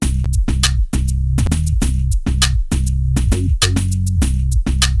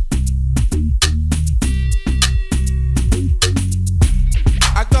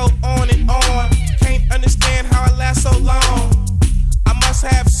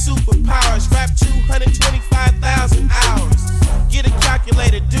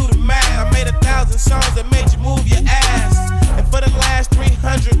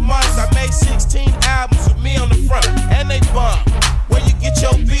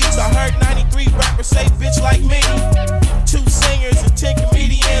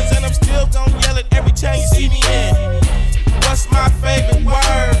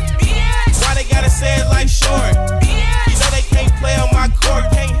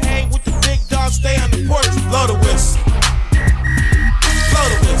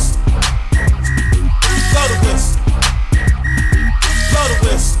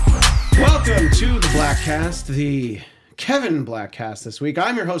the Kevin Blattcast this week.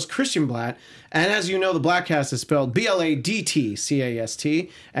 I'm your host, Christian Blatt, and as you know, the Blattcast is spelled Bladtcast,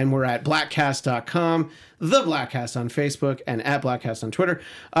 and we're at Blattcast.com, the Blattcast on Facebook, and at Blattcast on Twitter.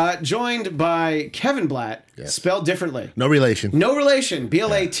 Joined by Kevin Blatt, spelled differently. No relation. No relation,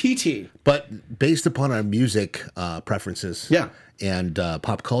 B-L-A-T-T. But based upon our music preferences and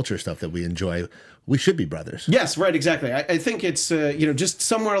pop culture stuff that we enjoy, we should be brothers. Yes, right, exactly. I think it's, just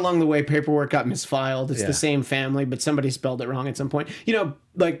somewhere along the way, paperwork got misfiled. It's the same family, but somebody spelled it wrong at some point.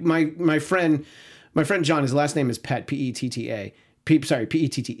 Like my friend John, his last name is Pett, P-E-T-T-A.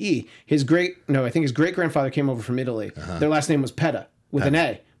 P-E-T-T-E. I think his great-grandfather came over from Italy. Their last name was Petta, with an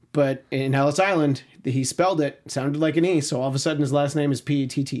A. But in Ellis Island, he spelled it, sounded like an E, so all of a sudden his last name is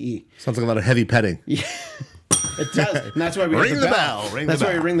P-E-T-T-E. Sounds like a lot of heavy petting. Yeah. It does. And that's why we ring the bell. That's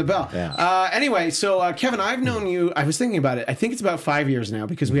why we ring the bell. Yeah. Anyway, so Kevin, I've known you, I was thinking about it. I think it's about 5 years now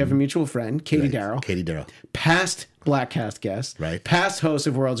because we have a mutual friend, Katie Darrow. Katie Darrow. Past Blattcast guest. Right. Past host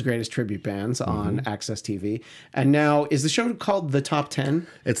of World's Greatest Tribute Bands on Access TV. And now, is the show called The Top 10?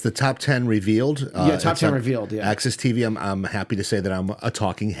 It's the Top 10 Revealed. Top 10 Revealed, Access TV, I'm happy to say that I'm a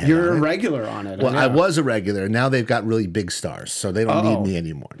talking head. You're a regular on it. Well, I was a regular. Now they've got really big stars, so they don't need me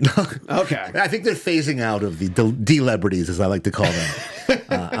anymore. Okay. I think they're phasing out of the D-lebrities, as I like to call them.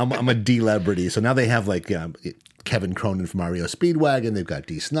 I'm a D-lebrity. So now they have like Kevin Cronin from REO Speedwagon. They've got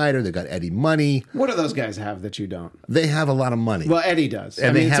Dee Snider. They've got Eddie Money. What do those guys have that you don't? They have a lot of money. Well, Eddie does.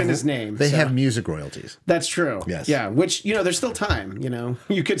 And it's in his name. They have music royalties. That's true. Yes. Yeah, which, there's still time,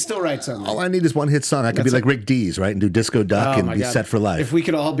 You could still write something. All I need is one hit song. I could be like Rick Dees, right? And do Disco Duck and be set for life. If we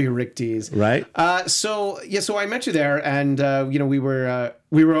could all be Rick Dees. Right? So I met you there, and,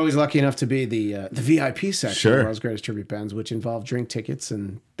 we were always lucky enough to be the VIP section of World's Greatest Tribute Bands, which involved drink tickets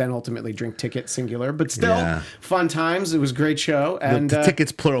and then ultimately drink ticket singular. But still, fun times. It was a great show. And the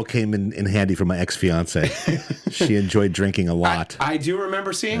tickets plural came in handy for my ex-fiance. She enjoyed drinking a lot. I do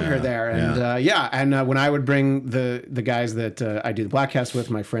remember seeing her there. And when I would bring the guys that I do the Blattcast with,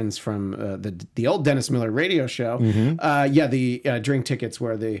 my friends from the old Dennis Miller radio show, the drink tickets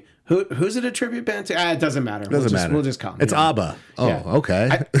were the... Who's it a tribute band to? It doesn't matter. We'll just call them. It's ABBA. Oh, okay.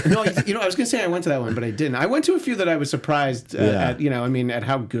 I was going to say I went to that one, but I didn't. I went to a few that I was surprised at, at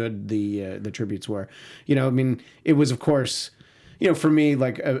how good the tributes were. It was, of course... for me,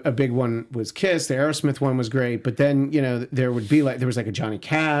 like a big one was Kiss. The Aerosmith one was great, but then there was like a Johnny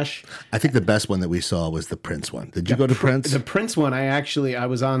Cash. I think the best one that we saw was the Prince one. Did you go to Prince? The Prince one, I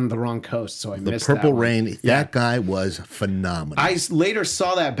was on the wrong coast, so I missed the Purple that Rain. That guy was phenomenal. I later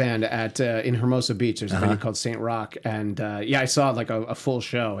saw that band at in Hermosa Beach. There's a venue called St. Rock, and I saw like a full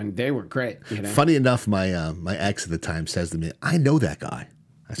show, and they were great. Funny enough, my ex at the time says to me, "I know that guy."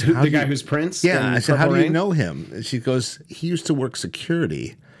 I said, the guy who's Prince? Yeah. I said, how do you know him? And she goes, he used to work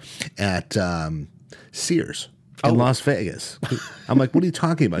security at Sears in Las Vegas. I'm like, what are you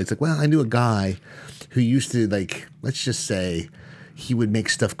talking about? He's like, well, I knew a guy who used to, like, let's just say he would make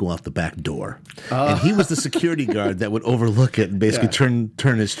stuff go out the back door. And he was the security guard that would overlook it and basically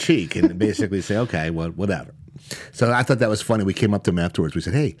turn his cheek and basically say, okay, well, whatever. So I thought that was funny. We came up to him afterwards. We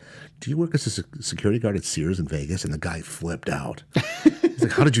said, hey, do you work as a security guard at Sears in Vegas? And the guy flipped out. He's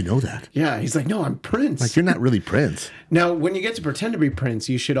like, how did you know that? Yeah, he's like, no, I'm Prince. Like, you're not really Prince. Now, when you get to pretend to be Prince,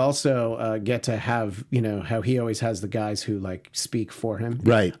 you should also get to have, how he always has the guys who, like, speak for him.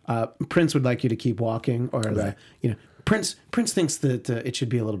 Right. Prince would like you to keep walking, or, Prince thinks that it should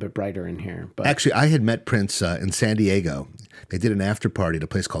be a little bit brighter in here. But actually, I had met Prince in San Diego. They did an after party at a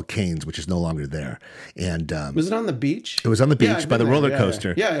place called Cane's, which is no longer there. And was it on the beach? It was on the beach by the roller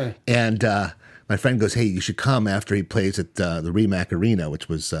coaster. Yeah. And my friend goes, hey, you should come after he plays at the Remac Arena, which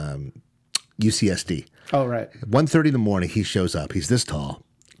was UCSD. Oh, right. 1:30 in the morning, he shows up. He's this tall.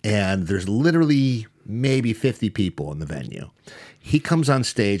 And there's literally maybe 50 people in the venue. He comes on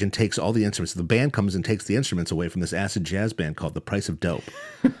stage and takes all the instruments. The band comes and takes the instruments away from this acid jazz band called The Price of Dope.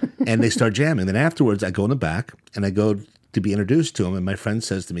 And they start jamming. Then afterwards, I go in the back and I go to be introduced to him. And my friend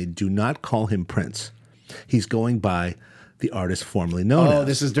says to me, do not call him Prince. He's going by the artist formerly known as. Oh,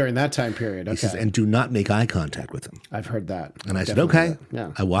 this is during that time period. Okay. He says, and do not make eye contact with him. I've heard that. And I said, okay.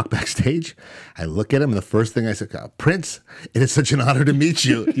 Yeah. I walk backstage. I look at him, and the first thing I said, Prince, it is such an honor to meet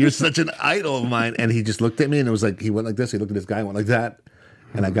you. You're such an idol of mine. And he just looked at me, and it was like, he went like this. He looked at this guy and went like that.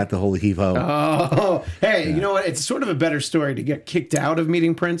 and I got the holy heave-ho. Oh, hey, you know what? It's sort of a better story to get kicked out of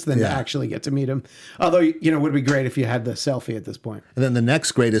meeting Prince than to actually get to meet him. Although, it would be great if you had the selfie at this point. And then the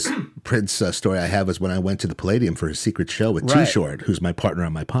next greatest Prince story I have was when I went to the Palladium for his secret show with Too Short, who's my partner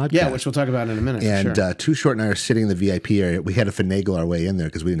on my podcast. Yeah, which we'll talk about in a minute. And Too Short and I are sitting in the VIP area. We had to finagle our way in there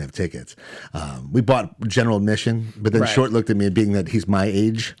because we didn't have tickets. We bought general admission, but then Short looked at me, being that he's my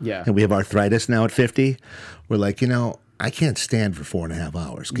age, and we have arthritis now at 50. We're like, I can't stand for 4.5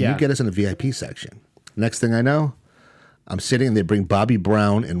 hours. Can you get us in the VIP section? Next thing I know, I'm sitting and they bring Bobby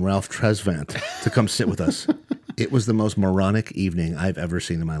Brown and Ralph Tresvant to come sit with us. It was the most moronic evening I've ever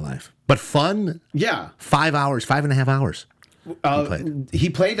seen in my life. But fun. Yeah. 5.5 hours. He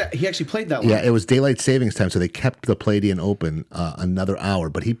actually played that long. Yeah, it was daylight savings time, so they kept the Palladium open another hour.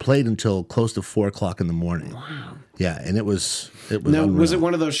 But he played until close to 4 o'clock in the morning. Wow. Yeah, and it was. Now, was it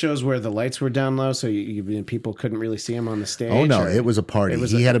one of those shows where the lights were down low, so people couldn't really see him on the stage? Oh no, it was a party.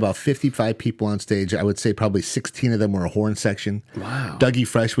 He had about 55 people on stage. I would say probably 16 of them were a horn section. Wow. Dougie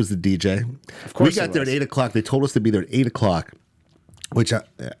Fresh was the DJ. Of course, we got there at 8 o'clock. They told us to be there at 8 o'clock, which.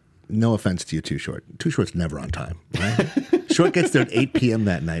 No offense to you, Too Short. Too Short's never on time, right? Short gets there at 8 p.m.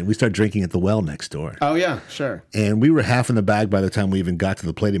 that night. We start drinking at the well next door. Oh, yeah, sure. And we were half in the bag by the time we even got to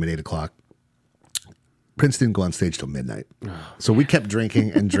the Palladium at 8 o'clock. Prince didn't go on stage till midnight. So we kept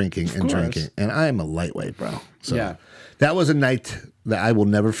drinking and drinking and drinking. And I am a lightweight, bro. So that was a night that I will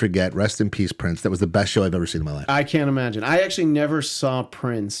never forget. Rest in peace, Prince. That was the best show I've ever seen in my life. I can't imagine. I actually never saw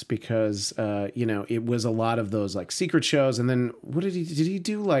Prince because, it was a lot of those like secret shows. And then what did he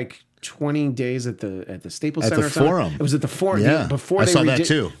do like 20 days at the Staples Center? At the Forum. It was at the Forum. Yeah. Before I saw that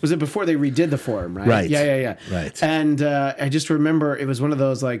too. Was it before they redid the Forum, right? Right. Yeah. Right. And I just remember it was one of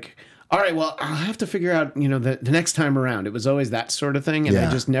those like, all right, well, I'll have to figure out, the next time around. It was always that sort of thing, and I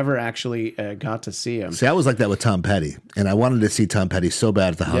just never actually got to see him. See, I was like that with Tom Petty, and I wanted to see Tom Petty so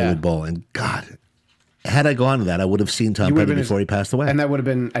bad at the Hollywood Bowl, and God, had I gone to that, I would have seen Tom Petty before he passed away. And that would have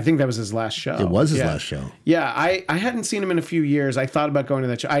been, I think that was his last show. It was his last show. Yeah, I hadn't seen him in a few years. I thought about going to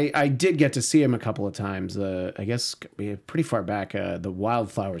that show. I did get to see him a couple of times. I guess pretty far back, the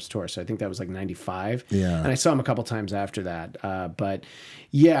Wildflowers tour. So I think that was like 95. Yeah. And I saw him a couple times after that. But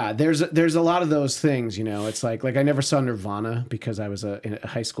yeah, there's a lot of those things, It's like I never saw Nirvana because I was a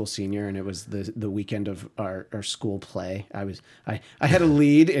high school senior and it was the weekend of our school play. I had a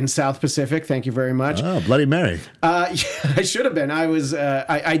lead in South Pacific. Thank you very much. Oh, Bloody Mary. Yeah, I should have been.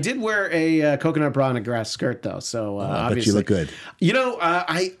 I did wear a coconut bra and a grass skirt though, so obviously. But you look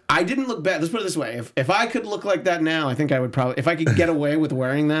good. I didn't look bad. Let's put it this way: if I could look like that now, I think I would probably. If I could get away with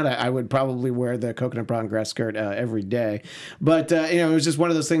wearing that, I would probably wear the coconut bra and grass skirt every day. But it was just one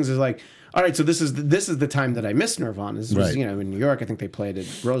of those things. Is like, all right, so this is the time that I missed Nirvana. This was, in New York. I think they played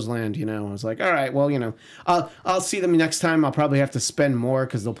at Roseland. I was like, all right, well, I'll see them next time. I'll probably have to spend more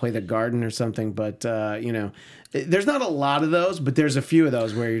because they'll play the Garden or something. But there's not a lot of those, but there's a few of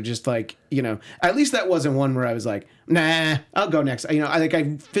those where you're just like, at least that wasn't one where I was like, nah, I'll go next.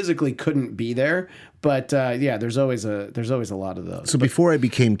 I physically couldn't be there, but there's always a lot of those. So before I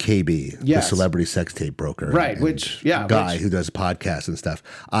became KB, the celebrity sex tape broker, right? Guy who does podcasts and stuff,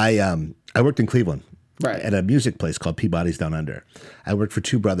 I worked in Cleveland. Right. At a music place called Peabody's Down Under. I worked for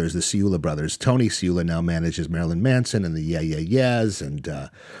two brothers, the Ciula brothers. Tony Ciula now manages Marilyn Manson and the Yeah Yeah Yeahs, and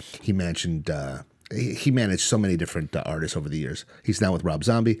he managed so many different artists over the years. He's now with Rob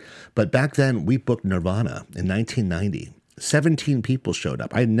Zombie. But back then, we booked Nirvana in 1990. 17 people showed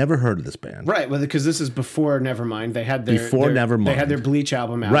up. I had never heard of this band. Right, well, because this is before Nevermind. They had Nevermind. They had their Bleach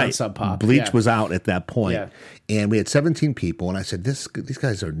album out on Sub Pop. Bleach was out at that point. Yeah. And we had 17 people, and I said, these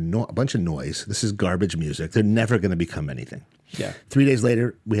guys are a bunch of noise. This is garbage music. They're never going to become anything. Yeah. 3 days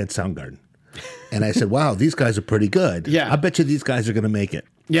later, we had Soundgarden. And I said, wow, these guys are pretty good. Yeah. I bet you these guys are going to make it.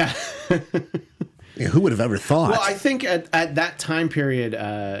 Yeah. Who would have ever thought? Well, I think at that time period,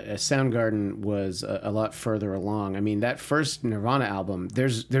 Soundgarden was a lot further along. I mean, that first Nirvana album,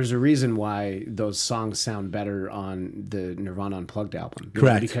 there's a reason why those songs sound better on the Nirvana Unplugged album.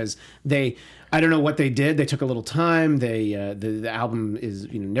 Correct. Because I don't know what they did. They took a little time. The album is,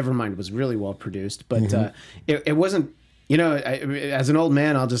 Nevermind was really well produced, but it wasn't. As an old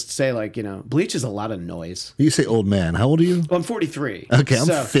man, I'll just say, Bleach is a lot of noise. You say old man. How old are you? Well, I'm 43. Okay,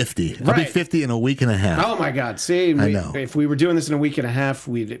 I'm 50. I'll be 50 in a week and a half. Oh, my God. See, I know. If we were doing this in a week and a half,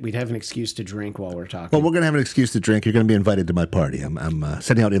 we'd have an excuse to drink while we're talking. Well, we're going to have an excuse to drink. You're going to be invited to my party. I'm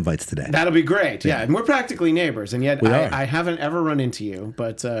sending out invites today. That'll be great. Yeah, and we're practically neighbors, and yet I haven't ever run into you.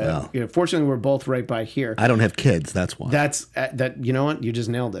 But fortunately, we're both right by here. I don't have kids. That's why. That's that. You know what? You just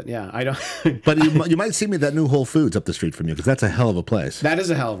nailed it. Yeah, I don't. But you might see me at that new Whole Foods up the street from you because that's a hell of a place. That is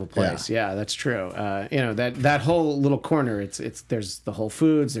a hell of a place. Yeah, that's true. That whole little corner. There's the Whole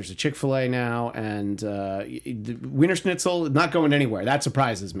Foods. There's a Chick-fil-A now, and the Wiener Schnitzel not going anywhere. That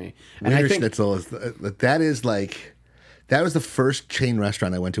surprises me. And Wiener Schnitzel that was the first chain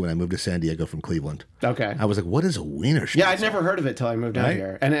restaurant I went to when I moved to San Diego from Cleveland. Okay. I was like, what is a Wiener Schnitzel? Yeah, I'd never heard of it till I moved out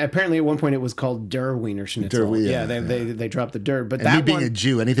here. And apparently at one point it was called Der Wiener Schnitzel. They dropped the Der. But and me being a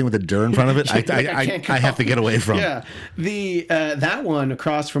Jew, anything with a Der in front of it, I have to get away from. Yeah. That one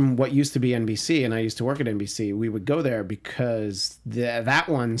across from what used to be NBC, and I used to work at NBC, we would go there because that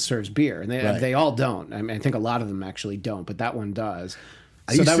one serves beer. And they all don't. I mean, I think a lot of them actually don't, but that one does.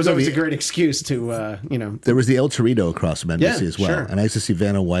 So that was always a great excuse to, There was the El Torito across from NBC as well. Sure. And I used to see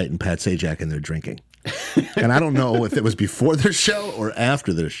Vanna White and Pat Sajak in there drinking. And I don't know if it was before their show or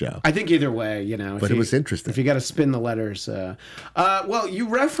after their show. I think either way, But it was interesting. If you got to spin the letters. Well, you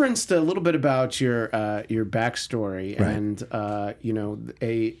referenced a little bit about your backstory. Right. And,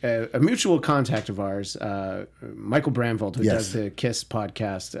 a mutual contact of ours, Michael Branvold, who does the KISS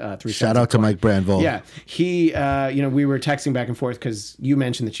podcast. Shout out to Mike Branvold. Yeah. He, we were texting back and forth because you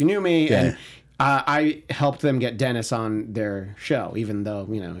mentioned that you knew me. Yeah. And I helped them get Dennis on their show, even though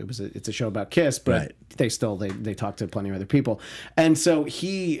it's a show about Kiss, but they talk to plenty of other people. And so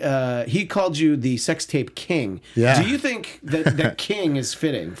he called you the sex tape king. Yeah. Do you think that king is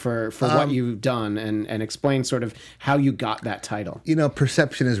fitting for what you've done, and explain sort of how you got that title?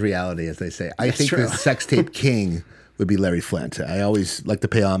 Perception is reality, as they say. I think true. the sex tape king would be Larry Flint. I always like to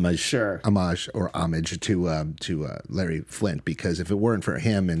pay homage to Larry Flint, because if it weren't for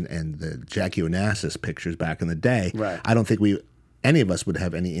him and the Jackie Onassis pictures back in the day, I don't think any of us would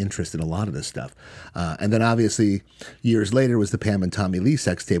have any interest in a lot of this stuff. And then obviously years later was the Pam and Tommy Lee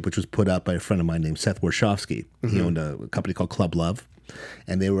sex tape, which was put out by a friend of mine named Seth Warshawski. Mm-hmm. He owned a company called Club Love,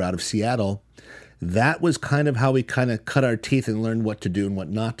 and they were out of Seattle. That was kind of how we kind of cut our teeth and learned what to do and what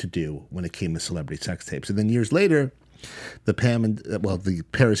not to do when it came to celebrity sex tapes. And then years later, the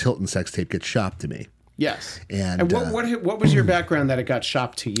Paris Hilton sex tape gets shopped to me. Yes. And what was your background that it got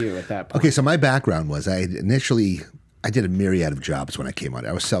shopped to you at that point? Okay, so my background was I did a myriad of jobs when I came on.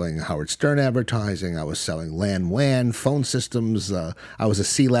 I was selling Howard Stern advertising. I was selling LAN WAN phone systems. I was a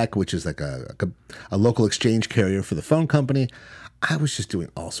CLEC, which is like a local exchange carrier for the phone company. I was just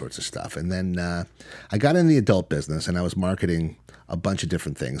doing all sorts of stuff. And then I got in the adult business, and I was marketing a bunch of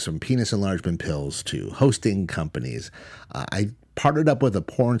different things, from penis enlargement pills to hosting companies. I partnered up with a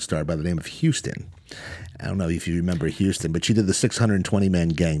porn star by the name of Houston. I don't know if you remember Houston, but she did the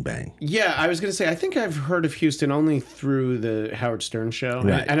 620-man gangbang. Yeah, I was going to say, I think I've heard of Houston only through the Howard Stern show.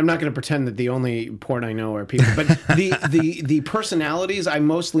 Right. And I'm not going to pretend that the only porn I know are people. But the personalities I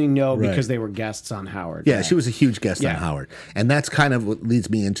mostly know because they were guests on Howard. Yeah, she was a huge guest on Howard. And that's kind of what leads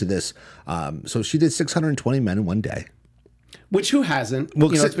me into this. So she did 620 men in one day. Which who hasn't? Well,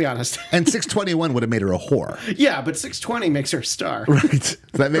 let's be honest. And 621 would have made her a whore. Yeah, but 620 makes her a star. Right.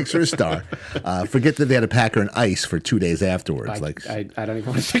 That makes her a star. Forget that they had to pack her in ice for 2 days afterwards. I don't even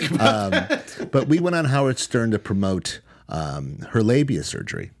want to think about that. But we went on Howard Stern to promote her labia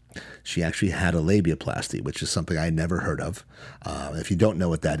surgery. She actually had a labiaplasty, which is something I never heard of. If you don't know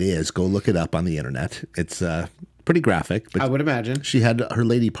what that is, go look it up on the internet. It's pretty graphic. But I would imagine. She had her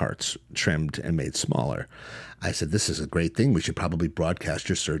lady parts trimmed and made smaller. I said, this is a great thing. We should probably broadcast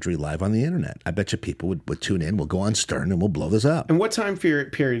your surgery live on the internet. I bet you people would tune in. We'll go on Stern and we'll blow this up. And what time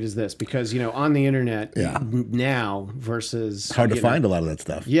period is this? Because, on the internet now versus... It's hard to find a lot of that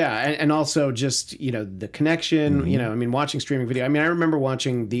stuff. Yeah. And also just, the connection, watching streaming video. I remember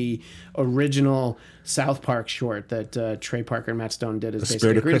watching the original South Park short that Trey Parker and Matt Stone did as The basically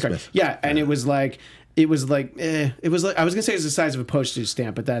Spirit a of greeting Christmas. card. Yeah. And it was like I was gonna say it's the size of a postage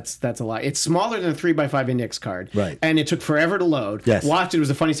stamp, but that's a lie. It's smaller than a 3x5 index card, right? And it took forever to load. Yes, watched it was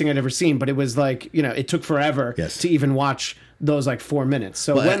the funniest thing I'd ever seen, but it was like it took forever to even watch those 4 minutes.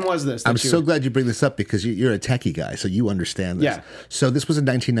 So when was this? I'm so glad you bring this up because you're a techie guy, so you understand this. Yeah. So this was in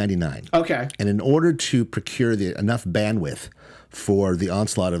 1999. Okay. And in order to procure enough bandwidth for the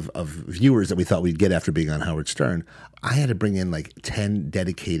onslaught of viewers that we thought we'd get after being on Howard Stern, I had to bring in 10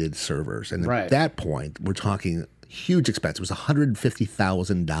 dedicated servers. And at that point, we're talking huge expense. It was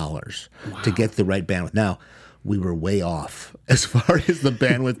 $150,000 to get the right bandwidth. Now, we were way off as far as the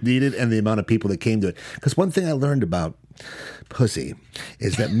bandwidth needed and the amount of people that came to it. Because one thing I learned about pussy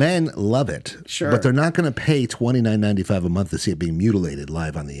is that men love it, sure, but they're not going to pay $29.95 a month to see it being mutilated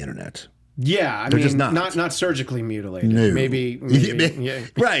live on the internet. Yeah, I They're mean, just not surgically mutilated. No. Maybe yeah.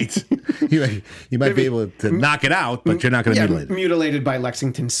 Right. You might be able to knock it out, but you're not going to mutilate it. Mutilated by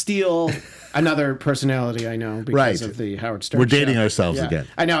Lexington Steele, another personality I know because of the Howard Stern We're dating show. ourselves again.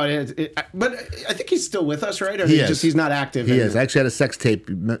 I know but I think he's still with us, right? Or he's not active. He is. I actually had a sex tape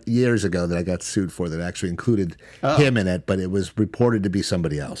years ago that I got sued for that actually included him in it, but it was reported to be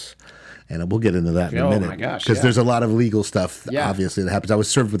somebody else. And we'll get into that in a minute. Oh, my gosh. Because there's a lot of legal stuff, obviously, that happens. I was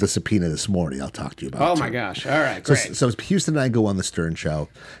served with a subpoena this morning. I'll talk to you about it. Oh, my gosh. All right, great. So Houston and I go on the Stern show.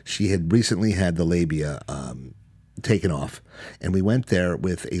 She had recently had the labia taken off. And we went there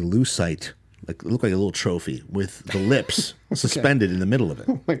with a lucite, it looked like a little trophy, with the lips suspended in the middle of it.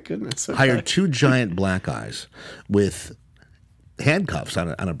 Oh, my goodness. Okay. Hired 2 giant black eyes with handcuffs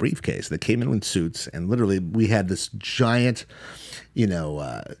on a briefcase that came in with suits. And literally, we had this giant...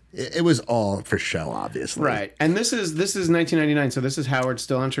 it was all for show, obviously. Right. And this is 1999, so this is Howard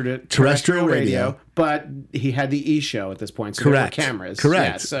still on terrestrial radio, but he had the E! Show at this point, so Correct. there were cameras.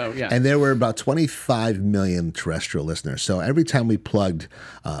 Correct. And there were about 25 million terrestrial listeners. So every time we plugged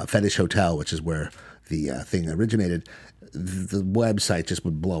Fetish Hotel, which is where the thing originated, the website just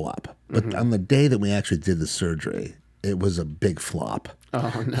would blow up. But on the day that we actually did the surgery, it was a big flop.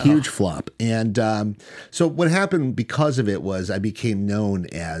 Oh, no. Huge flop. And so what happened because of it was I became known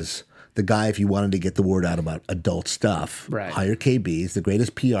as the guy, if you wanted to get the word out about adult stuff, right. Hire KB. He's the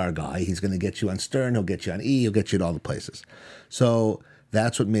greatest PR guy. He's going to get you on Stern. He'll get you on E! He'll get you at all the places. So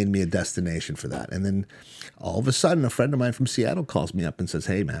that's what made me a destination for that. And then all of a sudden, a friend of mine from Seattle calls me up and says,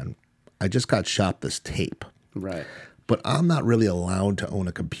 hey, man, I just got shopped this tape. Right. But I'm not really allowed to own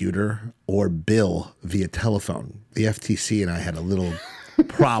a computer or bill via telephone. The FTC and I had a little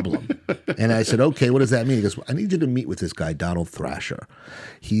problem. And I said, okay, what does that mean? He goes, I need you to meet with this guy, Donald Thrasher.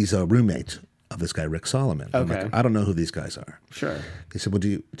 He's a roommate of this guy, Rick Solomon. Okay. I'm like, I don't know who these guys are. Sure. He said, well,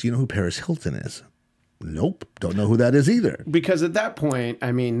 do you know who Paris Hilton is? Nope, don't know who that is either. Because at that point,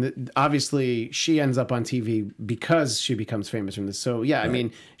 I mean, obviously she ends up on TV because she becomes famous from this. So yeah, right. I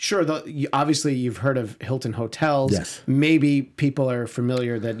mean, sure. Obviously, you've heard of Hilton hotels. Yes. Maybe people are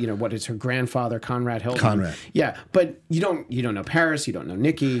familiar that what is her grandfather, Conrad Hilton. Conrad. Yeah, but you don't know Paris. You don't know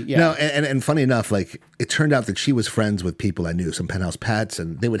Nikki. Yeah. No, and funny enough, like it turned out that she was friends with people I knew, some penthouse pets,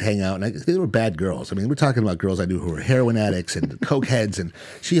 and they would hang out. And they were bad girls. I mean, we're talking about girls I knew who were heroin addicts and coke heads, and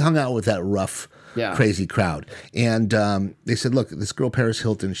she hung out with that rough. Yeah. Crazy crowd. And they said, look, this girl, Paris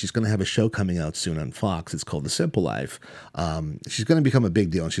Hilton, she's going to have a show coming out soon on Fox. It's called The Simple Life. She's going to become a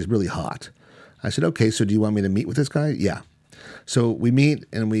big deal, and she's really hot. I said, okay, so do you want me to meet with this guy? Yeah. So we meet,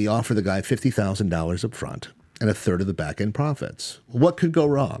 and we offer the guy $50,000 up front and a third of the back end profits. What could go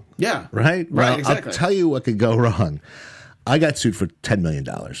wrong? Yeah. Right? Right, well, exactly. I'll tell you what could go wrong. I got sued for $10 million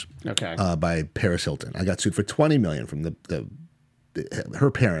by Paris Hilton. I got sued for $20 million from her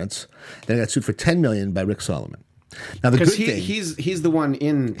parents. Then I got sued for $10 million by Rick Solomon. Now the good thing, he's the one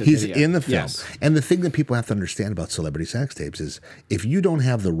in the video. In the film. Yes. And the thing that people have to understand about celebrity sex tapes is if you don't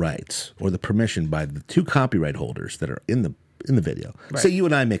have the rights or the permission by the 2 copyright holders that are in the video, right. Say you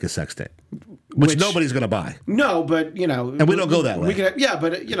and I make a sex tape, which nobody's going to buy. No, but and we don't go that way.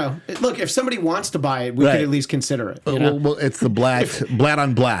 But look, if somebody wants to buy it, we could at least consider it. Well, it's the Blatt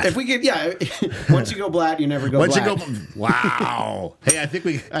on Blatt. If we could, once you go Blatt, you never go. Blatt. Wow. Hey, I think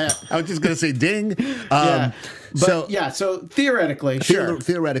I was just going to say ding. So theoretically, sure.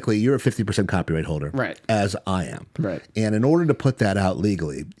 Theoretically, you're a 50% copyright holder, right? As I am, right? And in order to put that out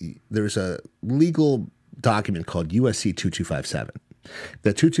legally, there's a legal document called USC 2257.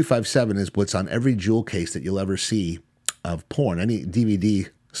 The 2257 is what's on every jewel case that you'll ever see of porn, any DVD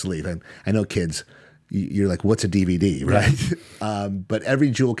sleeve. And I know kids, you're like, what's a DVD, right? But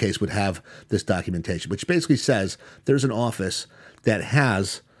every jewel case would have this documentation, which basically says there's an office that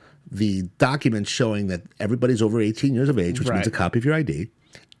has the documents showing that everybody's over 18 years of age, which means a copy of your ID,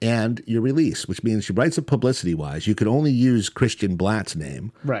 and your release, which means your rights of publicity-wise, you can only use Christian Blatt's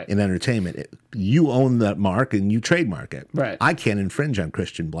name in entertainment. You own that mark and you trademark it. Right. I can't infringe on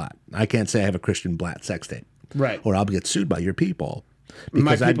Christian Blatt. I can't say I have a Christian Blatt sex tape. Right. Or I'll get sued by your people.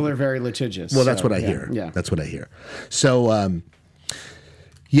 My people are very litigious. Well, that's what I hear. Yeah. That's what I hear. So,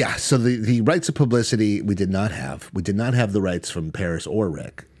 so the rights of publicity we did not have. We did not have the rights from Paris or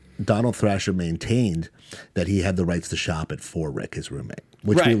Rick. Donald Thrasher maintained that he had the rights to shop it for Rick, his roommate,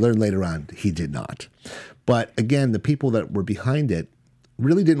 which we learned later on he did not. But again, the people that were behind it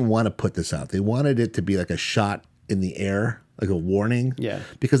really didn't want to put this out. They wanted it to be like a shot in the air, like a warning. Yeah.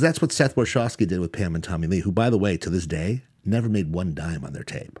 Because that's what Seth Wachowski did with Pam and Tommy Lee, who, by the way, to this day, never made one dime on their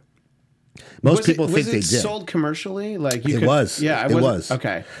tape. Most people think they did. Was it sold commercially? Like it was. Yeah, it was.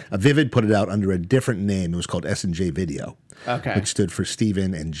 Okay. Vivid put it out under a different name. It was called S&J Video. Okay. Which stood for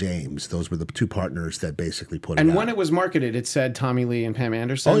Stephen and James. Those were the two partners that basically put it out. And when it was marketed, it said Tommy Lee and Pam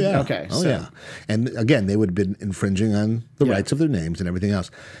Anderson? Oh, yeah. Okay. Oh, yeah. And again, they would have been infringing on the rights of their names and everything else.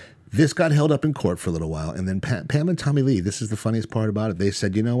 This got held up in court for a little while, and then Pam and Tommy Lee, this is the funniest part about it, they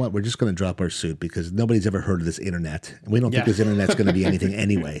said, you know what, we're just going to drop our suit because nobody's ever heard of this internet. And we don't think this internet's going to be anything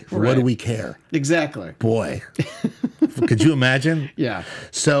anyway. Right. What do we care? Exactly. Boy. Could you imagine? Yeah.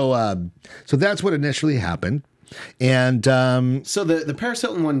 So that's what initially happened. And so the Paris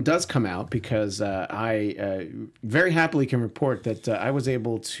Hilton one does come out because I very happily can report that I was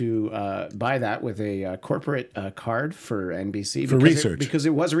able to buy that with a corporate card for NBC for research because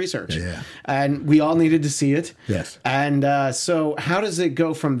it was research, and we all needed to see it. Yes. And so how does it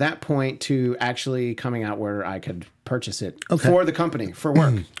go from that point to actually coming out where I could purchase it for the company for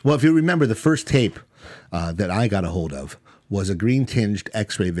work? Well, if you remember, the first tape that I got a hold of was a green tinged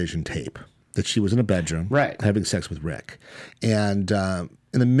X-ray vision tape. That she was in a bedroom having sex with Rick. And in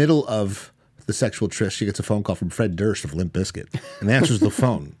the middle of the sexual tryst, she gets a phone call from Fred Durst of Limp Bizkit and answers the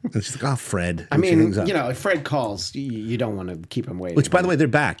phone. And she's like, oh, Fred. And if Fred calls, you don't want to keep him waiting. Which, by the way, they're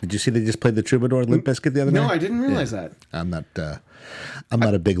back. Did you see they just played the Troubadour Limp Bizkit the other night? No, I didn't realize that. I'm not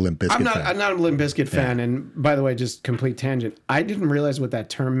a big Limp Bizkit fan. I'm not a Limp Bizkit fan. And by the way, just complete tangent. I didn't realize what that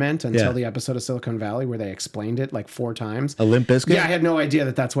term meant until the episode of Silicon Valley where they explained it like 4 times. A Limp Bizkit? Yeah, I had no idea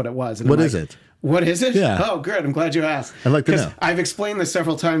that that's what it was. And what is it? What is it? Yeah. Oh, good. I'm glad you asked. I'd like to know. I've explained this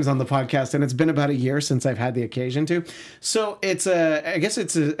several times on the podcast, and it's been about a year since I've had the occasion to. So I guess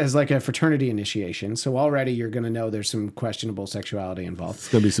it's as like a fraternity initiation. So already you're going to know there's some questionable sexuality involved. There's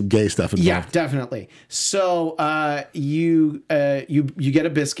going to be some gay stuff involved. Yeah, definitely. So you get a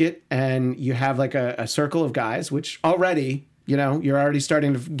biscuit, and you have like a circle of guys, which already... you're already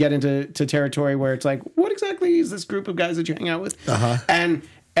starting to get into territory where it's like, what exactly is this group of guys that you hang out with? And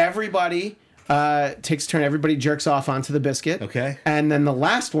everybody takes a turn. Everybody jerks off onto the biscuit. Okay. And then the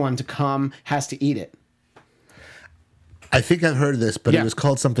last one to come has to eat it. I think I've heard this, but it was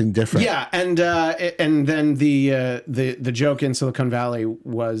called something different. Yeah, and then the joke in Silicon Valley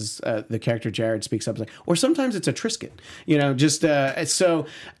was the character Jared speaks up like, or sometimes it's a Trisket, so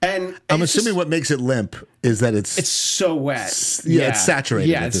and I'm assuming what makes it limp is that it's so wet. Yeah, it's saturated.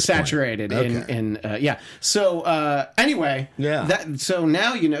 Yeah, it's saturated in So anyway, so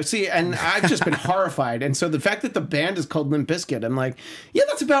now see, and I've just been horrified, and so the fact that the band is called Limp Bizkit, I'm like, yeah,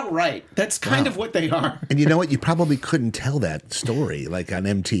 that's about right. That's kind of what they are. And you know what? You probably couldn't tell that story like on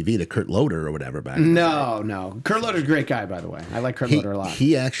MTV to Kurt Loder or whatever back. No. Kurt Loder's a great guy, by the way. I like Kurt Loder a lot.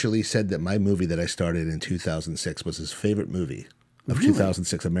 He actually said that my movie that I started in 2006 was his favorite movie of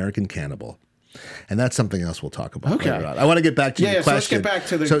 2006, American Cannibal. And that's something else we'll talk about later on. I want to get back to your question. So let's get back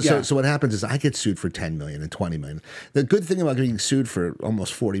to the... So what happens is I get sued for $10 million and $20 million. The good thing about getting sued for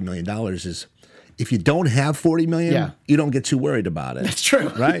almost $40 million is if you don't have $40 million, you don't get too worried about it. That's true.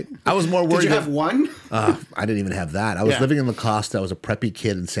 Right? I was more worried. Did you have one? I didn't even have that. I was living in La Costa. I was a preppy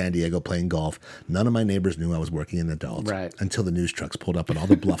kid in San Diego playing golf. None of my neighbors knew I was working in adult until the news trucks pulled up on all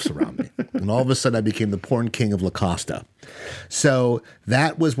the bluffs around me. And all of a sudden I became the porn king of La Costa. So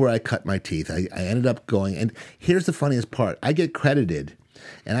that was where I cut my teeth. I ended up going, and here's the funniest part. I get credited,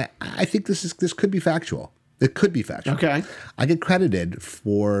 and I think this could be factual. It could be factual. Okay. I get credited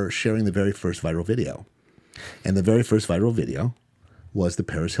for sharing the very first viral video. And the very first viral video was the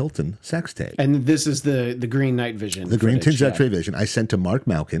Paris Hilton sex tape. And this is the green night vision. The green tinge X-ray vision. I sent to Mark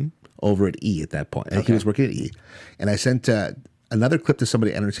Malkin over at E at that point. And he was working at E. And I sent another clip to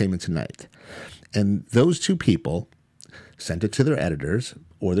somebody at Entertainment Tonight. And those two people sent it to their editors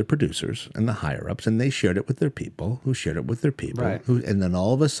or their producers and the higher-ups, and they shared it with their people, who shared it with their people. Right. And then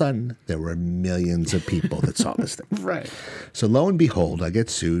all of a sudden, there were millions of people that saw this thing. Right. So lo and behold, I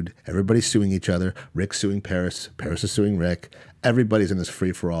get sued. Everybody's suing each other. Rick's suing Paris. Paris is suing Rick. Everybody's in this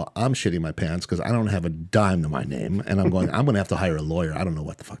free-for-all. I'm shitting my pants because I don't have a dime to my name, and I'm going to have to hire a lawyer. I don't know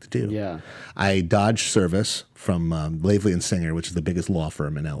what the fuck to do. Yeah. I dodged service from Laveley & Singer, which is the biggest law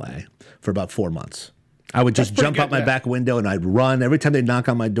firm in L.A., for about 4 months. I would just jump out my back window and I'd run. Every time they'd knock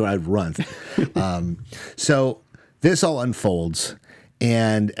on my door, I'd run. So this all unfolds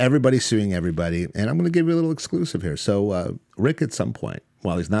and everybody's suing everybody. And I'm going to give you a little exclusive here. So Rick at some point,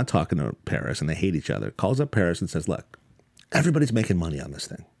 while he's not talking to Paris and they hate each other, calls up Paris and says, look, everybody's making money on this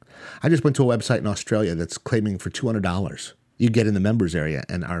thing. I just went to a website in Australia that's claiming for $200 you get in the members area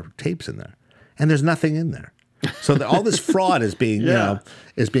and our tape's in there. And there's nothing in there. So all this fraud is being,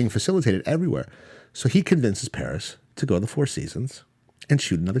 is being facilitated everywhere. So he convinces Paris to go to the Four Seasons and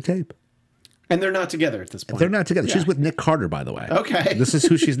shoot another tape. And they're not together at this point. They're not together. Yeah. She's with Nick Carter, by the way. Okay. This is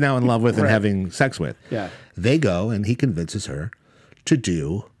who she's now in love with and Right. having sex with. Yeah. They go, and he convinces her to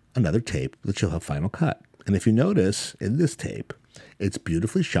do another tape that she'll have final cut. And if you notice in this tape, it's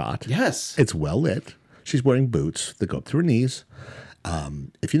beautifully shot. Yes. It's well lit. She's wearing boots that go up to her knees.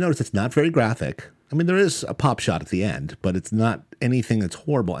 If you notice, it's not very graphic. I mean, there is a pop shot at the end, but it's not anything that's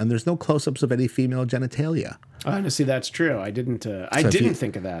horrible. And there's no close-ups of any female genitalia. Oh, see, that's true. I didn't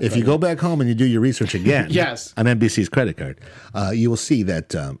think of that. If you go back home and you do your research again Yes. on NBC's credit card, you will see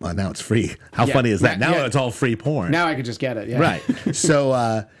that now it's free. How funny is that? Now it's all free porn. Now I could just get it. Yeah. Right.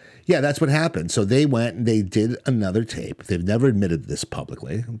 So, yeah, that's what happened. So they went and they did another tape. They've never admitted this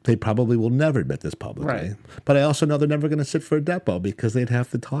publicly. They probably will never admit this publicly. Right. But I also know they're never going to sit for a depo because they'd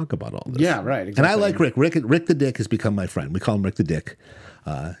have to talk about all this. Yeah, right. Exactly. And I like Rick. Rick the Dick has become my friend. We call him Rick the Dick.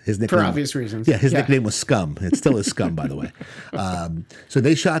 His nickname, For obvious reasons. Yeah, his nickname was Scum. It still is Scum, by the way. So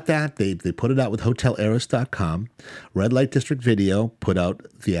they shot that. They put it out with HotelEris.com. Red Light District Video put out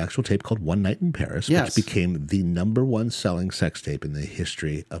the actual tape called One Night in Paris, Yes. which became the #1 selling sex tape in the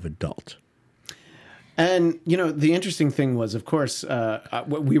history of adult. And, the interesting thing was, of course,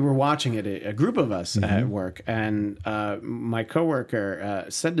 we were watching it, a group of us at work, and my coworker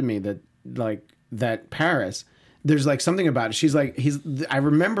said to me that Paris, there's like something about it. She's like, I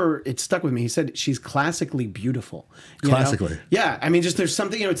remember it stuck with me. He said she's classically beautiful. Classically. Yeah. I mean, just there's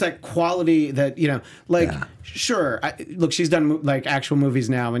something, it's that quality that, sure. Look, she's done like actual movies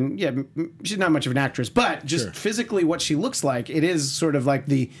now, and yeah, she's not much of an actress, but just physically what she looks like, it is sort of like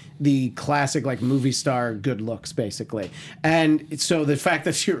the classic like movie star good looks, basically. And so the fact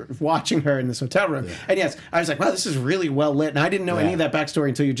that you're watching her in this hotel room, and yes, I was like, wow, this is really well lit. And I didn't know any of that backstory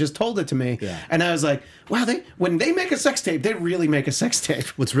until you just told it to me. Yeah. And I was like, wow, when they make a sex tape, they really make a sex tape.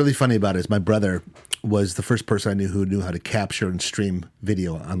 What's really funny about it is my brother was the first person I knew who knew how to capture and stream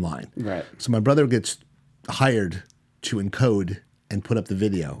video online. Right. So my brother gets hired to encode and put up the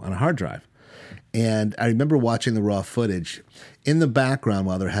video on a hard drive. And I remember watching the raw footage. In the background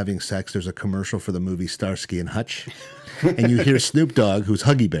while they're having sex, there's a commercial for the movie Starsky and Hutch. And you hear Snoop Dogg, who's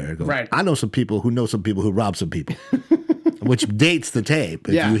Huggy Bear, go, right. I know some people who rob some people. Which dates the tape.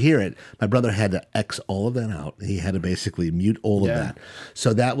 If you hear it, my brother had to X all of that out. He had to basically mute all of that.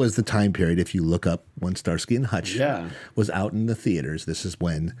 So that was the time period. If you look up when Starsky and Hutch was out in the theaters, this is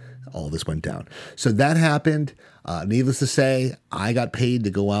when all this went down. So that happened. Needless to say, I got paid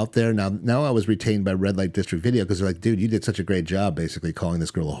to go out there. Now I was retained by Red Light District Video because they're like, dude, you did such a great job basically calling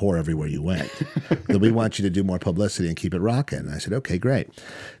this girl a whore everywhere you went. That we want you to do more publicity and keep it rocking. And I said, okay, great.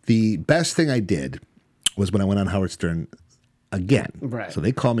 The best thing I did was when I went on Howard Stern again. Right. So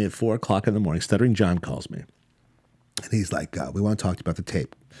they call me at 4:00 in the morning. Stuttering John calls me. And he's like, we want to talk to you about the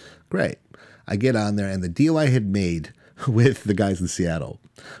tape. Great. I get on there, and the deal I had made with the guys in Seattle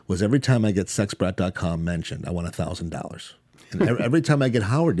was every time I get sexbrat.com mentioned, I want $1,000. And every time I get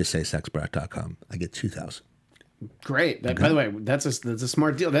Howard to say sexbrat.com, I get $2,000. Great. By the way, that's a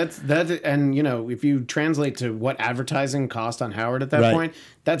smart deal. And if you translate to what advertising cost on Howard at that point,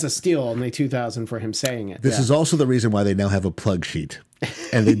 that's a steal. Only $2,000 for him saying it. This is also the reason why they now have a plug sheet,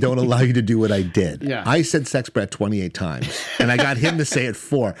 and they don't allow you to do what I did. Yeah. I said sexbrat 28 times, and I got him to say it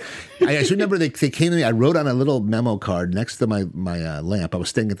 4. I just remember they came to me. I wrote on a little memo card next to my lamp. I was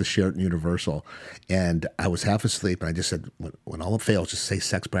staying at the Sheraton Universal, and I was half asleep, and I just said, when all fails, just say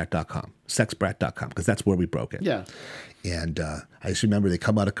sexbrat.com. Sexbrat.com, because that's where we broke it. Yeah. And I just remember they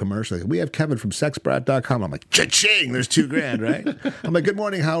come out of commercial. Like, we have Kevin from sexbrat.com. I'm like, cha-ching, there's $2,000, right? I'm like, good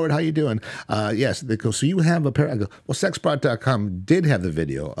morning, Howard. How you doing? Yes. They go, so you have a pair. I go, well, sexbrat.com did have the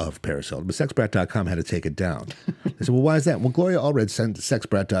video of Paris Hilton, but sexbrat.com had to take it down. They said, well, why is that? Well, Gloria Allred sent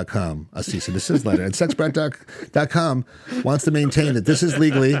sexbrat.com a cease and desist letter, and sexbrat.com wants to maintain that this is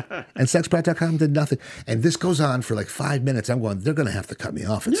legally, and sexbrat.com did nothing. And this goes on for like 5 minutes. I'm going, they're going to have to cut me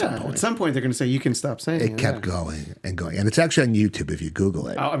off at some point. At some point, they're going to say, you can stop saying it. It kept going and going. And it's actually on YouTube if you Google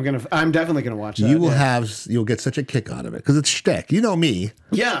it. Oh, I'm definitely going to watch that. You'll get such a kick out of it because it's shtick. You know me.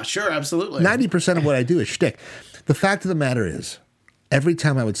 Yeah, sure, absolutely. 90% of what I do is shtick. The fact of the matter is, every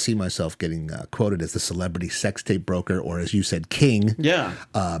time I would see myself getting quoted as the celebrity sex tape broker, or as you said, king,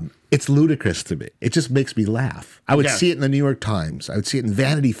 it's ludicrous to me. It just makes me laugh. I would see it in the New York Times. I would see it in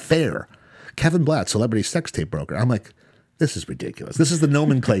Vanity Fair. Kevin Blatt, celebrity sex tape broker. I'm like, this is ridiculous. This is the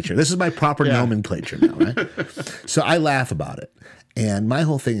nomenclature. This is my proper nomenclature now, right? So I laugh about it. And my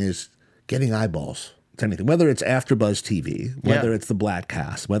whole thing is getting eyeballs to anything, whether it's AfterBuzz TV, whether it's the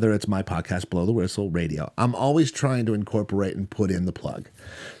Bladtcast, whether it's my podcast, Blow the Whistle Radio. I'm always trying to incorporate and put in the plug.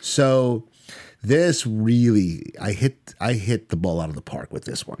 So this really, I hit the ball out of the park with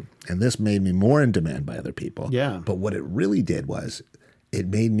this one. And this made me more in demand by other people. Yeah. But what it really did was, it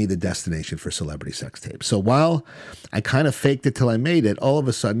made me the destination for celebrity sex tapes. So while I kind of faked it till I made it, all of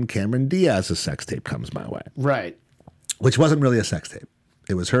a sudden Cameron Diaz's sex tape comes my way. Right. Which wasn't really a sex tape.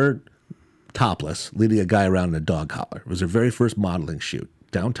 It was her topless, leading a guy around in a dog collar. It was her very first modeling shoot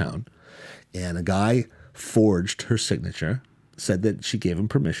downtown. And a guy forged her signature, said that she gave him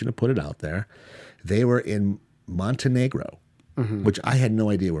permission to put it out there. They were in Montenegro, which I had no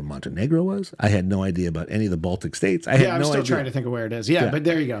idea where Montenegro was. I had no idea about any of the Baltic states. I'm still trying to think of where it is. Yeah, but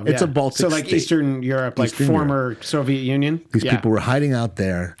there you go. It's a Baltic state. So like Eastern Europe, like former Soviet Union. These people were hiding out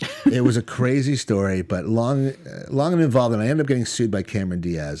there. It was a crazy story, but long and involved. And I ended up getting sued by Cameron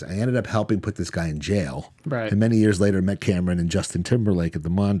Diaz. I ended up helping put this guy in jail. Right. And many years later, met Cameron and Justin Timberlake at the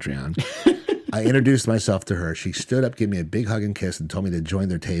Mondrian. I introduced myself to her. She stood up, gave me a big hug and kiss, and told me to join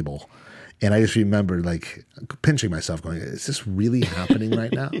their table. And I just remember like pinching myself going, is this really happening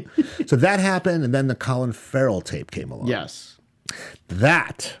right now? So that happened. And then the Colin Farrell tape came along. Yes.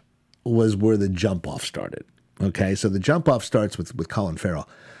 That was where the jump off started. Okay. So the jump off starts with Colin Farrell.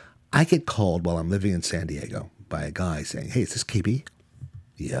 I get called while I'm living in San Diego by a guy saying, hey, is this KB?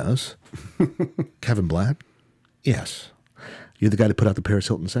 Yes. Kevin Blatt? Yes. You're the guy that put out the Paris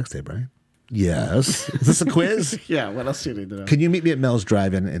Hilton sex tape, right? Yes. Is this a quiz? Yeah. What else do you need to know? Can you meet me at Mel's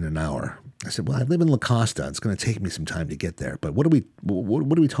Drive-In in an hour? I said, well, I live in La Costa. It's going to take me some time to get there. But what are we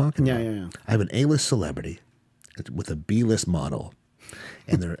talking about? Yeah. I have an A-list celebrity with a B-list model,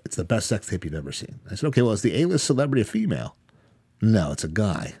 and it's the best sex tape you've ever seen. I said, okay, well, is the A-list celebrity a female? No, it's a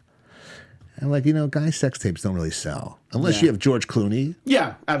guy. And like, guy sex tapes don't really sell. Unless you have George Clooney.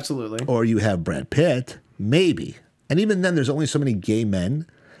 Yeah, absolutely. Or you have Brad Pitt, maybe. And even then, there's only so many gay men.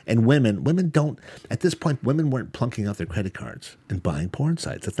 And women don't, at this point, women weren't plunking out their credit cards and buying porn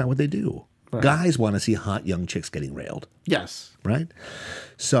sites. That's not what they do. Right. Guys want to see hot young chicks getting railed. Yes. Right?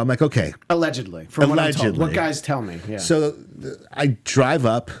 So I'm like, okay. Allegedly. From what I'm told. What guys tell me. Yeah. So I drive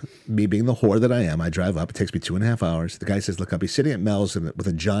up, me being the whore that I am, I drive up. It takes me 2.5 hours. The guy says, look, I'll be sitting at Mel's with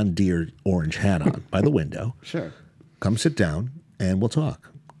a John Deere orange hat on by the window. Sure. Come sit down and we'll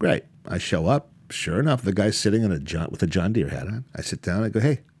talk. Great. I show up. Sure enough, the guy's sitting with a John Deere hat on. I sit down. I go,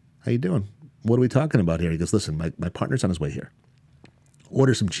 hey. How you doing? What are we talking about here? He goes, listen, my partner's on his way here.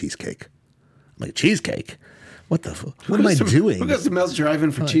 Order some cheesecake. I'm like, cheesecake? What am I doing? Who goes to Mel's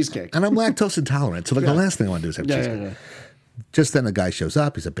Drive-In for cheesecake? And I'm lactose intolerant. So the last thing I want to do is have cheesecake. Yeah. Just then a guy shows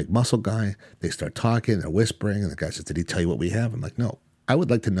up. He's a big muscle guy. They start talking. They're whispering. And the guy says, did he tell you what we have? I'm like, no. I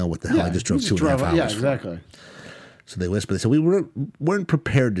would like to know what the hell I just drove 2.5 hours Yeah, exactly. So they whisper. They said, we weren't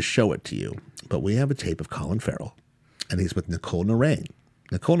prepared to show it to you, but we have a tape of Colin Farrell. And he's with Nicole Narain.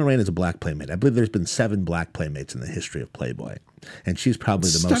 Nicole Narain is a black playmate. I believe there's been 7 black playmates in the history of Playboy. And she's probably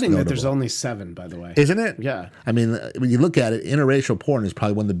the most notable. Stunning that there's only 7, by the way. Isn't it? Yeah. I mean, when you look at it, interracial porn is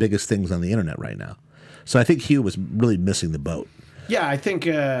probably one of the biggest things on the internet right now. So I think Hugh was really missing the boat. Yeah, I think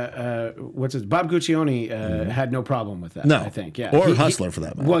Bob Guccione had no problem with that. No, I think, yeah, or Hustler for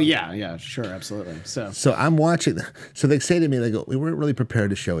that matter. Well, yeah, sure, absolutely. So I'm watching. So they say to me, they go, "We weren't really prepared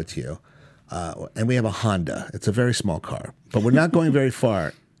to show it to you, and we have a Honda. It's a very small car, but we're not going very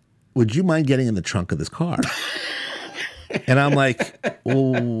far. Would you mind getting in the trunk of this car?" And I'm like,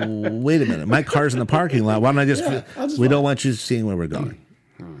 oh, wait a minute. My car's in the parking lot. Why don't I just we don't want you seeing where we're going.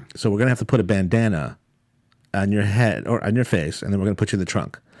 So we're going to have to put a bandana on your head or on your face, and then we're going to put you in the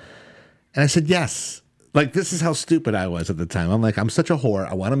trunk. And I said, yes. Like, this is how stupid I was at the time. I'm like, I'm such a whore.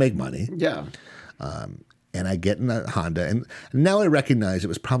 I want to make money. Yeah. And I get in a Honda. And now I recognize it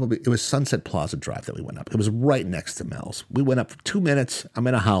was Sunset Plaza Drive that we went up. It was right next to Mel's. We went up for 2 minutes. I'm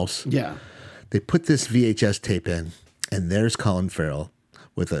in a house. Yeah. They put this VHS tape in. And there's Colin Farrell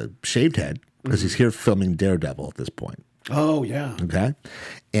with a shaved head because he's here filming Daredevil at this point. Oh, yeah. Okay.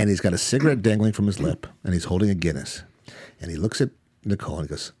 And he's got a cigarette dangling from his lip and he's holding a Guinness. And he looks at Nicole and he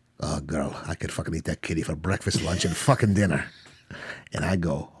goes, oh, girl, I could fucking eat that kitty for breakfast, lunch, and fucking dinner. And I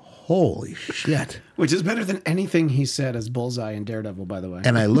go, holy shit. Which is better than anything he said as Bullseye in Daredevil, by the way.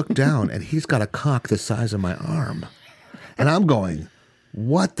 And I look down and he's got a cock the size of my arm. And I'm going,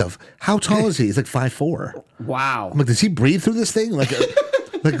 what how tall is he? He's like 5'4". Wow. I'm like, does he breathe through this thing? Like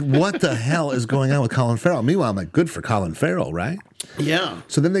what the hell is going on with Colin Farrell? Meanwhile, I'm like, good for Colin Farrell, right? Yeah.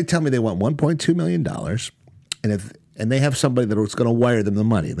 So then they tell me they want $1.2 million. And they have somebody that was going to wire them the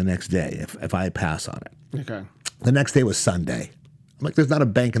money the next day if I pass on it. Okay. The next day was Sunday. I'm like, there's not a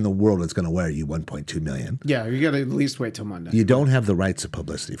bank in the world that's going to wire you $1.2 million. Yeah, you got to at least wait till Monday. You don't have the rights of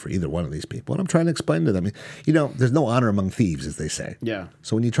publicity for either one of these people. And I'm trying to explain to them, there's no honor among thieves, as they say. Yeah.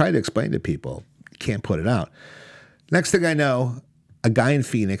 So when you try to explain to people, you can't put it out. Next thing I know, a guy in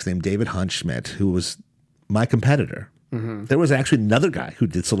Phoenix named David Hunt Schmidt, who was my competitor, There was actually another guy who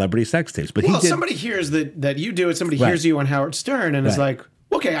did celebrity sex tapes, but somebody hears that you do it. Somebody hears you on Howard Stern and is like,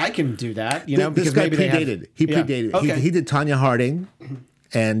 okay, I can do that. You know, this guy predated. He predated. Okay. He did Tanya Harding.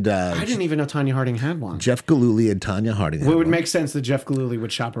 And I didn't even know Tanya Harding had one. Jeff Gillooly and Tanya Harding. Well, it would make sense that Jeff Gillooly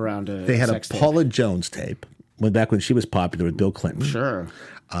would shop around a They had sex a Paula Jones tape back when she was popular with Bill Clinton. Sure.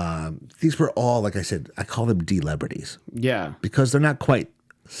 These were all, like I said, I call them D-lebrities. Yeah. Because they're not quite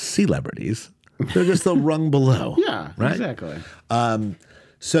celebrities. They're just the rung below. Yeah, right? Exactly.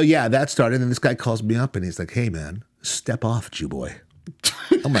 So, yeah, that started. And this guy calls me up and he's like, hey, man, step off, Jew boy.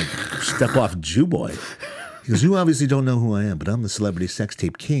 I'm like, step off, Jew boy. He goes, you obviously don't know who I am, but I'm the celebrity sex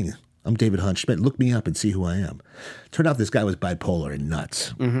tape king. I'm David Hunt Schmidt. Look me up and see who I am. Turned out this guy was bipolar and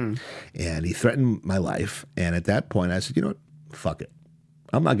nuts. And he threatened my life. And at that point, I said, you know what? Fuck it.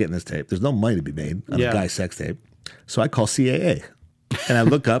 I'm not getting this tape. There's no money to be made on a guy's sex tape. So I call CAA. And I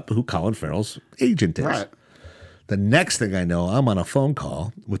look up who Colin Farrell's agent is. Right. The next thing I know, I'm on a phone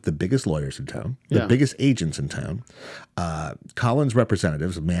call with the biggest lawyers in town, the biggest agents in town, Colin's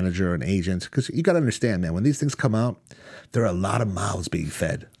representatives, a manager, an agent. Because you got to understand, man, when these things come out, there are a lot of mouths being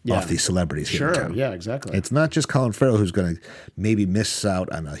fed off these celebrities here in town. Yeah, exactly. It's not just Colin Farrell who's going to maybe miss out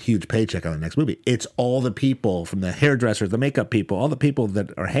on a huge paycheck on the next movie. It's all the people from the hairdressers, the makeup people, all the people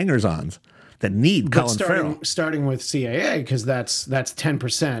that are hangers-ons that need Colin Farrell. Starting with CAA, because that's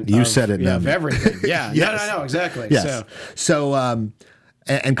 10%. You said it. Of everything. Yeah. Yes. No, exactly. Yes. So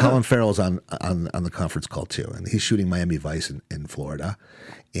and Colin Farrell's on the conference call too, and he's shooting Miami Vice in Florida.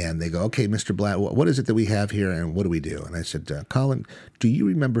 And they go, okay, Mr. Blatt, what is it that we have here, and what do we do? And I said, Colin, do you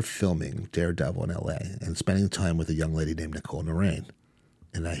remember filming Daredevil in L.A. and spending time with a young lady named Nicole Narain?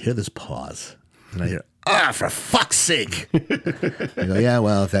 And I hear this pause, and I hear, for fuck's sake. I go, yeah,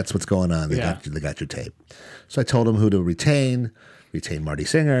 well, if that's what's going on, they got your tape. So I told him who to retain Marty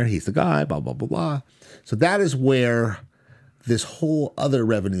Singer. He's the guy, blah, blah, blah, blah. So that is where this whole other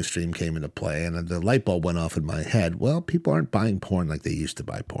revenue stream came into play, and the light bulb went off in my head. Well, people aren't buying porn like they used to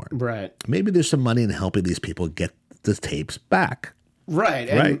buy porn. Right. Maybe there's some money in helping these people get the tapes back. Right.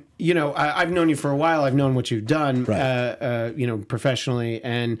 And, you know, I've known you for a while. I've known what you've done, you know, professionally.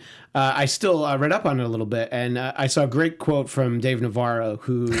 And I still read up on it a little bit. And I saw a great quote from Dave Navarro,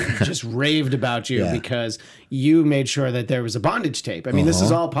 who just raved about you because you made sure that there was a bondage tape. I mean, this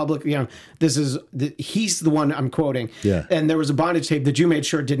is all public. You know, he's the one I'm quoting. Yeah. And there was a bondage tape that you made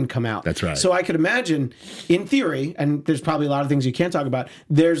sure didn't come out. That's right. So I could imagine, in theory, and there's probably a lot of things you can't talk about,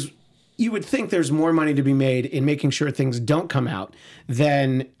 you would think there's more money to be made in making sure things don't come out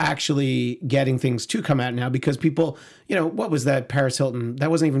than actually getting things to come out now, because people, you know, what was that Paris Hilton?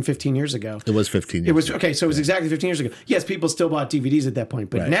 That wasn't even 15 years ago. It was 15 years ago. Okay, so it was exactly 15 years ago. Yes, people still bought DVDs at that point,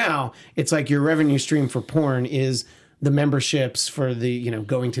 but now it's like your revenue stream for porn is the memberships for the, you know,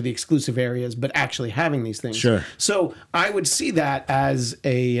 going to the exclusive areas, but actually having these things. Sure. So I would see that as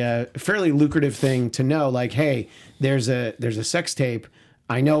a fairly lucrative thing to know, like, hey, there's a sex tape.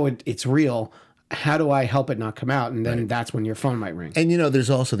 I know it's real. How do I help it not come out? And then that's when your phone might ring. And, you know, there's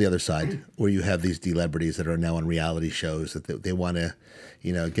also the other side where you have these celebrities that are now on reality shows that they want to,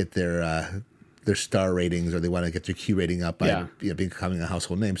 you know, get their star ratings, or they want to get their Q rating up by becoming a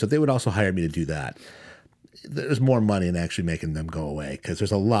household name. So they would also hire me to do that. There's more money in actually making them go away, because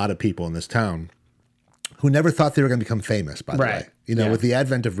there's a lot of people in this town who never thought they were going to become famous, by the way. You know, with the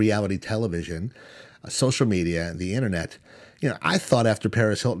advent of reality television, social media, and the internet, you know, I thought after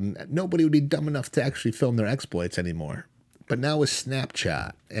Paris Hilton, nobody would be dumb enough to actually film their exploits anymore. But now with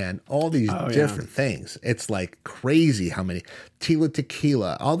Snapchat and all these different things, it's like crazy how many. Tila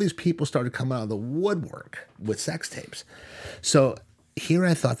Tequila, all these people started coming out of the woodwork with sex tapes. So here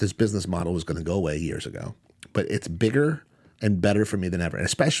I thought this business model was going to go away years ago. But it's bigger and better for me than ever,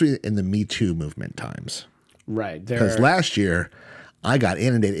 especially in the Me Too movement times. Right. Because last year I got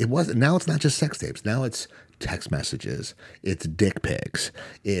inundated. Now it's not just sex tapes. Now it's text messages, it's dick pics,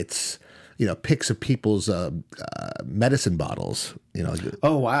 it's, you know, pics of people's medicine bottles. You know.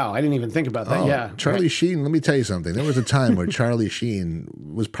 Oh wow, I didn't even think about that. Charlie Sheen. Let me tell you something. There was a time where Charlie Sheen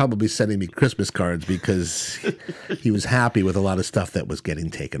was probably sending me Christmas cards because he was happy with a lot of stuff that was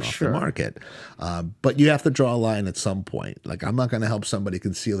getting taken off the market. But you have to draw a line at some point. Like, I'm not going to help somebody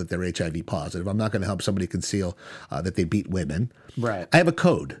conceal that they're HIV positive. I'm not going to help somebody conceal that they beat women. Right. I have a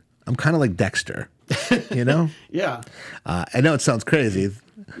code. I'm kind of like Dexter. You know? Yeah. I know it sounds crazy.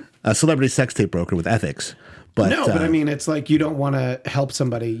 A celebrity sex tape broker with ethics. But no, but I mean, it's like you don't want to help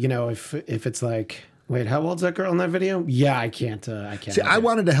somebody, you know, if it's like, Wait, how old's that girl in that video? Yeah, I can't. I can't. See, I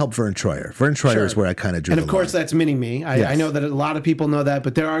wanted to help Vern Troyer. Vern Troyer is where I kind of drew and the of course, line. that's mini me. I know that a lot of people know that,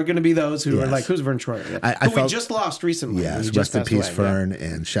 but there are going to be those who are like, "Who's Vern Troyer?" Who we just lost recently. Yes, rest in peace, Vern,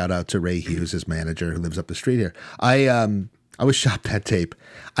 and shout out to Ray Hughes, his manager, who lives up the street here. I was shot that tape.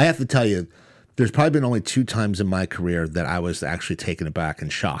 I have to tell you, there's probably been only 2 times in my career that I was actually taken aback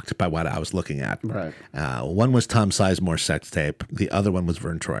and shocked by what I was looking at. Right. One was Tom Sizemore's sex tape. The other one was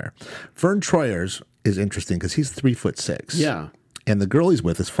Vern Troyer. Vern Troyer's is interesting because he's 3'6". Yeah. And the girl he's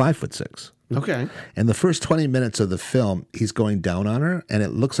with is 5'6". Okay. And the first 20 minutes of the film, he's going down on her, and it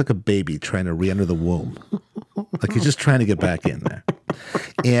looks like a baby trying to re-enter the womb. Like he's just trying to get back in there.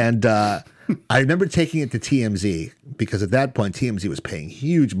 And I remember taking it to TMZ because at that point, TMZ was paying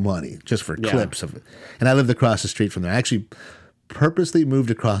huge money just for clips of it. And I lived across the street from there. I actually purposely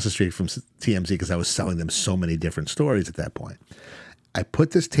moved across the street from TMZ because I was selling them so many different stories at that point. I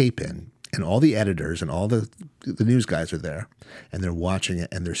put this tape in, and all the editors and all the news guys are there, and they're watching it,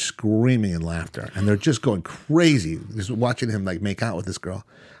 and they're screaming in laughter, and they're just going crazy, just watching him like make out with this girl.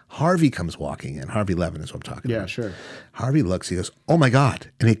 Harvey comes walking in. Harvey Levin is what I'm talking about. Yeah, sure. Harvey looks, he goes, "Oh my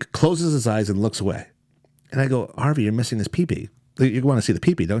God." And he closes his eyes and looks away. And I go, "Harvey, you're missing this pee-pee. You want to see the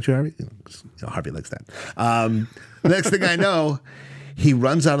pee-pee, don't you, Harvey?" Harvey likes that. Next thing I know, he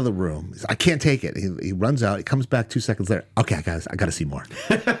runs out of the room. I can't take it. He runs out. He comes back 2 seconds later. "Okay, I got to see more.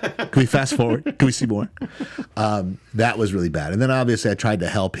 Can we fast forward? Can we see more?" That was really bad. And then obviously I tried to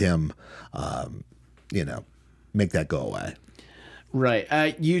help him, make that go away.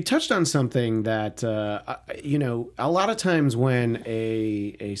 Right. You touched on something that, a lot of times when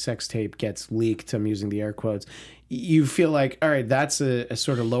a sex tape gets leaked, I'm using the air quotes, you feel like, all right, that's a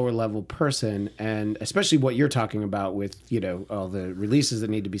sort of lower level person. And especially what you're talking about with, all the releases that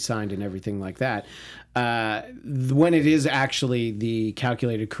need to be signed and everything like that. When it is actually the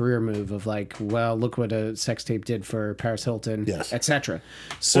calculated career move of like, well, look what a sex tape did for Paris Hilton, etc.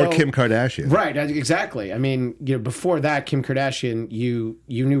 Or Kim Kardashian. Right, exactly. I mean, before that, Kim Kardashian, you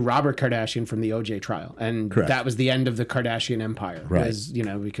knew Robert Kardashian from the OJ trial, and that was the end of the Kardashian empire,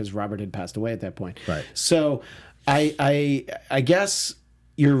 because Robert had passed away at that point. Right. So, I guess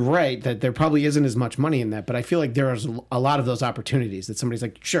you're right that there probably isn't as much money in that, but I feel like there's a lot of those opportunities that somebody's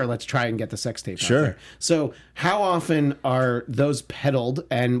like, sure, let's try and get the sex tape out there. So how often are those peddled,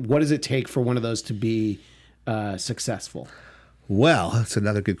 and what does it take for one of those to be successful? Well, that's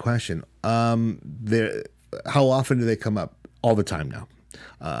another good question. How often do they come up? All the time now.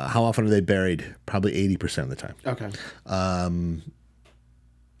 How often are they buried? Probably 80% of the time. Okay.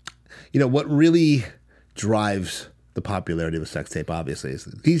 What really drives the popularity of a sex tape, obviously, is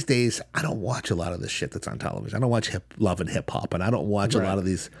these days I don't watch a lot of this shit that's on television. I don't watch Love and Hip Hop, and I don't watch a lot of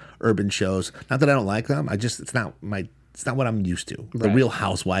these urban shows. Not that I don't like them. It's not what I'm used to. The Real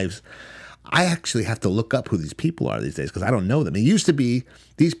Housewives. I actually have to look up who these people are these days because I don't know them. It used to be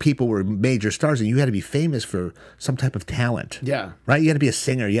these people were major stars, and you had to be famous for some type of talent. Yeah. Right? You had to be a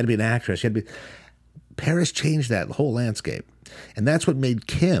singer. You had to be an actress. Paris changed that whole landscape. And that's what made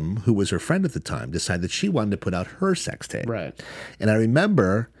Kim, who was her friend at the time, decide that she wanted to put out her sex tape. Right. And I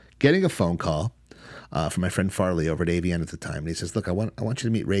remember getting a phone call from my friend Farley over at AVN at the time. And he says, "Look, I want you to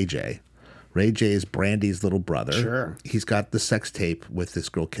meet Ray J. Ray J is Brandy's little brother. Sure. He's got the sex tape with this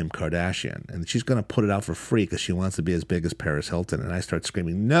girl, Kim Kardashian. And she's going to put it out for free because she wants to be as big as Paris Hilton." And I start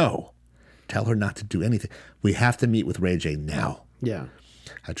screaming, "No, tell her not to do anything. We have to meet with Ray J now." Yeah.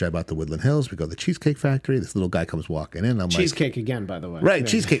 I drive out to Woodland Hills. We go to the Cheesecake Factory. This little guy comes walking in. I'm cheesecake again, by the way. Right,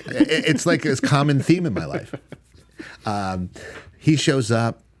 cheesecake. It's like a common theme in my life. He shows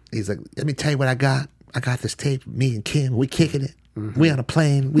up. He's like, "Let me tell you what I got. I got this tape. Me and Kim, we kicking it. We on a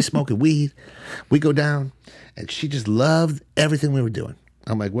plane. We smoking weed. We go down." And she just loved everything we were doing.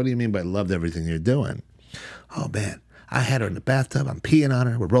 I'm like, "What do you mean by loved everything you're doing?" "Oh, man. I had her in the bathtub. I'm peeing on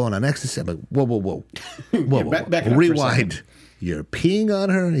her. We're rolling on ecstasy." I'm like, whoa. Back it up Rewind. "You're peeing on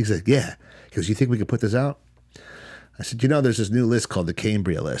her?" And he's like, "Yeah." He goes, "You think we could put this out?" I said, "There's this new list called the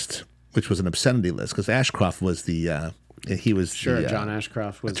Cambria list, which was an obscenity list, because Ashcroft was he was John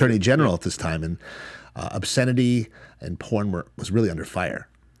Ashcroft was Attorney General at this time, and obscenity and porn was really under fire.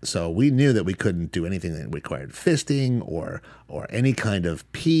 So we knew that we couldn't do anything that required fisting or any kind of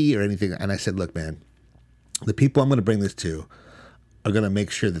pee or anything. And I said, "Look, man, the people I'm going to bring this to are going to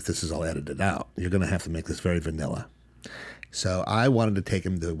make sure that this is all edited out. You're going to have to make this very vanilla." So I wanted to take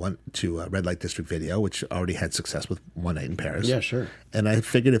him to Red Light District Video, which already had success with One Night in Paris. Yeah, sure. And I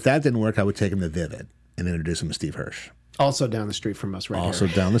figured if that didn't work, I would take him to Vivid and introduce him to Steve Hirsch. Also down the street from us right here. Also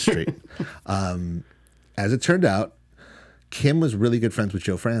down the street. As it turned out, Kim was really good friends with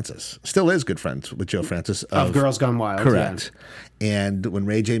Joe Francis. Still is good friends with Joe Francis. Of Girls Gone Wild. Correct. Yeah. And when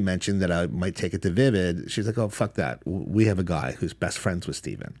Ray J mentioned that I might take it to Vivid, she's like, oh, fuck that. We have a guy who's best friends with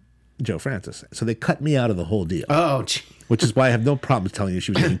Steven, Joe Francis. So they cut me out of the whole deal. Oh, gee. Which is why I have no problems telling you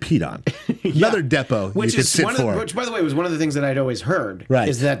she was getting peed on. Another depot which you could sit for. Which, by the way, was one of the things that I'd always heard. Right.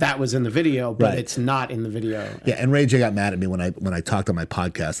 Is that was in the video, but it's not in the video. Yeah, and Ray J got mad at me when I talked on my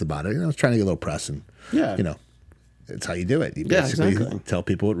podcast about it. I was trying to get a little press, and it's how you do it. You basically tell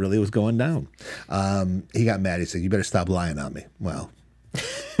people what really was going down. He got mad. He said, "You better stop lying on me." Well,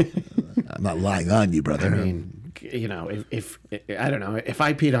 I'm not lying on you, brother. I mean, if I don't know, if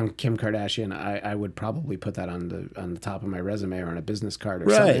I peed on Kim Kardashian, I would probably put that on the top of my resume or on a business card or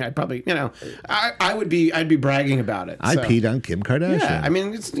something. I'd probably, I'd be bragging about it. I peed on Kim Kardashian. Yeah, I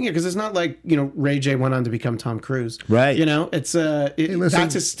mean, it's because it's not like Ray J went on to become Tom Cruise, right? It's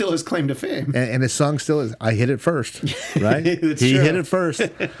that's still his claim to fame, and his song still is. I hit it first, right? He hit it first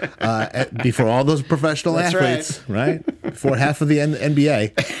before all those professional athletes, right? Before half of the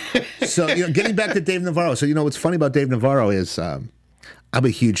NBA. So getting back to Dave Navarro. So what's funny about Dave Navarro is I'm a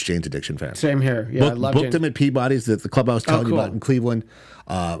huge Jane's Addiction fan. Same here. Yeah, I love booked him at Peabody's, the club I was telling you about in Cleveland.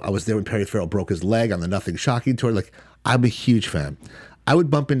 I was there when Paris Hilton broke his leg on the Nothing Shocking tour. Like, I'm a huge fan. I would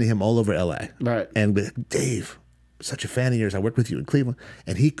bump into him all over LA. Right. And be like, Dave, such a fan of yours. I worked with you in Cleveland.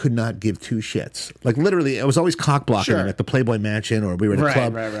 And he could not give two shits. Like, literally, I was always cock blocking him at the Playboy Mansion, or we were at a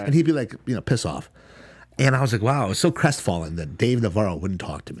club. Right. And he'd be like, piss off. And I was like, wow, I was so crestfallen that Dave Navarro wouldn't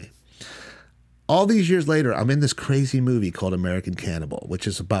talk to me. All these years later, I'm in this crazy movie called American Cannibal, which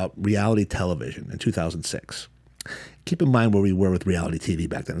is about reality television in 2006. Keep in mind where we were with reality TV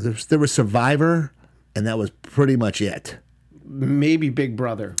back then. There was Survivor, and that was pretty much it. Maybe Big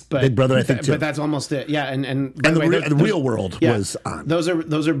Brother, but Big Brother, I think too. But that's almost it. Yeah, and the Real World was on. Those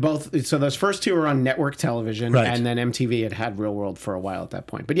are both. So those first two were on network television, and then MTV had Real World for a while at that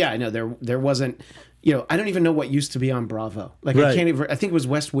point. But yeah, I know there wasn't. I don't even know what used to be on Bravo. Like I can't even. I think it was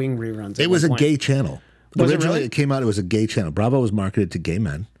West Wing reruns. It was a gay channel. Originally, it really? It came out. It was a gay channel. Bravo was marketed to gay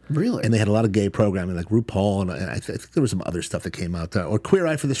men. Really? And they had a lot of gay programming, like RuPaul, and I think there was some other stuff that came out there, or Queer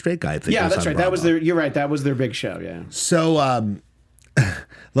Eye for the Straight Guy. I think that's right. Bravo. That was their. You're right. That was their big show. Yeah. So,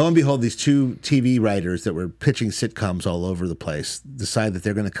 lo and behold, these two TV writers that were pitching sitcoms all over the place decide that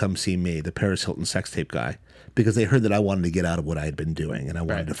they're going to come see me, the Paris Hilton sex tape guy, because they heard that I wanted to get out of what I had been doing and I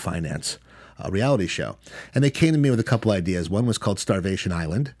wanted to finance a reality show. And they came to me with a couple ideas. One was called Starvation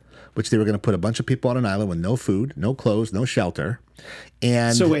Island, which they were going to put a bunch of people on an island with no food, no clothes, no shelter.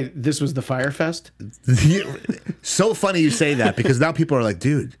 And so wait, this was the Fyre Fest? So funny you say that, because now people are like,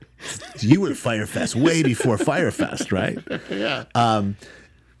 dude, you were at Fyre Fest way before Fyre Fest, right? Yeah.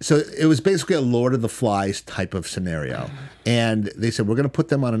 So it was basically a Lord of the Flies type of scenario. And they said, we're going to put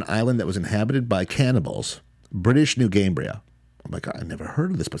them on an island that was inhabited by cannibals, British New Gambia. I'm like, I never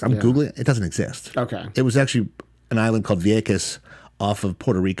heard of this place. I'm Googling it. It doesn't exist. Okay. It was actually an island called Vieques off of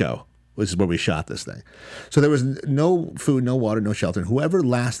Puerto Rico, which is where we shot this thing. So there was no food, no water, no shelter. And whoever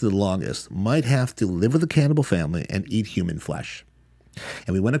lasted the longest might have to live with a cannibal family and eat human flesh.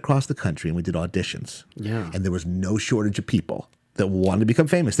 And we went across the country and we did auditions. Yeah. And there was no shortage of people that wanted to become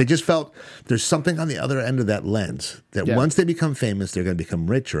famous. They just felt there's something on the other end of that lens that once they become famous, they're going to become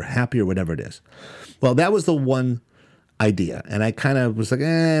rich or happy or whatever it is. Well, that was the one idea. And I kind of was like,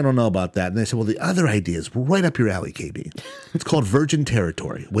 I don't know about that. And they said, well, the other idea is right up your alley, KB. It's called Virgin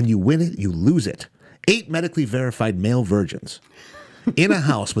Territory. When you win it, you lose it. 8 medically verified male virgins in a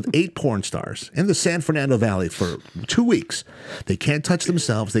house with 8 porn stars in the San Fernando Valley for 2 weeks. They can't touch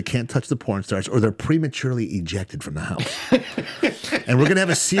themselves. They can't touch the porn stars, or they're prematurely ejected from the house. And we're going to have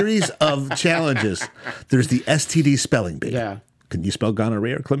a series of challenges. There's the STD spelling bee. Yeah. Can you spell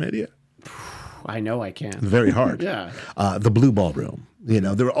gonorrhea or chlamydia? I know I can. Very hard. Yeah. The blue ballroom.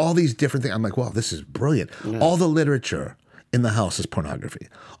 There were all these different things. I'm like, wow, this is brilliant. Yeah. All the literature in the house is pornography.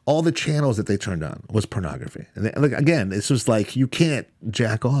 All the channels that they turned on was pornography. And again, this was like, you can't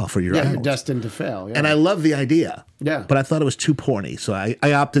jack off or you're out. You're destined to fail. Yeah. And I love the idea. Yeah. But I thought it was too porny. So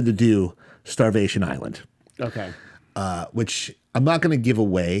I opted to do Starvation Island. Okay. Which I'm not going to give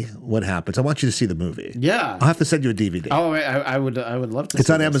away what happens. I want you to see the movie. Yeah. I'll have to send you a DVD. Oh, I would love to. It's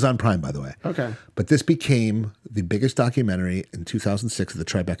on Amazon Prime, by the way. Okay. But this became the biggest documentary in 2006 at the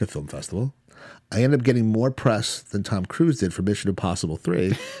Tribeca Film Festival. I ended up getting more press than Tom Cruise did for Mission Impossible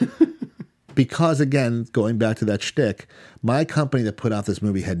 3. Because, again, going back to that shtick, my company that put out this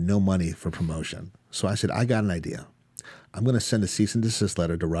movie had no money for promotion. So I said, I got an idea. I'm going to send a cease and desist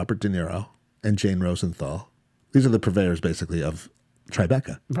letter to Robert De Niro and Jane Rosenthal. These are the purveyors, basically, of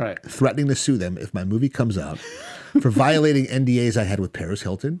Tribeca. Right. Threatening to sue them if my movie comes out for violating NDAs I had with Paris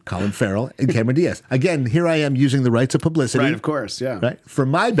Hilton, Colin Farrell, and Cameron Diaz. Again, here I am using the rights of publicity. Right, of course, yeah. Right? For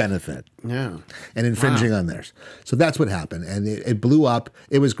my benefit. Yeah. And infringing on theirs. So that's what happened. And it blew up.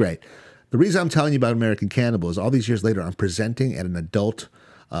 It was great. The reason I'm telling you about American Cannibal is all these years later, I'm presenting at an adult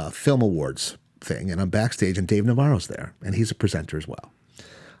film awards thing, and I'm backstage, and Dave Navarro's there, and he's a presenter as well.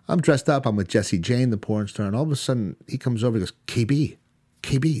 I'm dressed up. I'm with Jessie Jane, the porn star, and all of a sudden he comes over and goes,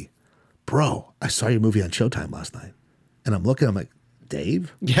 KB, bro, I saw your movie on Showtime last night. And I'm looking, I'm like,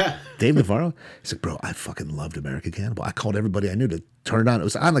 Dave? Yeah. Dave Navarro? He's like, bro, I fucking loved American Cannibal. I called everybody I knew to turn it on. It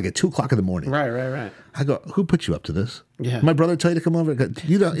was on like at 2 o'clock in the morning. Right. I go, who put you up to this? Yeah. My brother tell you to come over?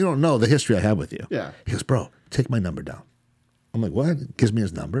 You don't know the history I have with you. Yeah. He goes, bro, take my number down. I'm like, what? Gives me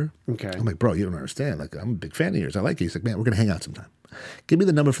his number. Okay. I'm like, bro, you don't understand. Like, I'm a big fan of yours. I like you. He's like, man, we're going to hang out sometime. Give me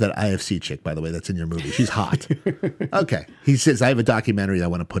the number for that IFC chick, by the way, that's in your movie. She's hot. Okay. He says, I have a documentary I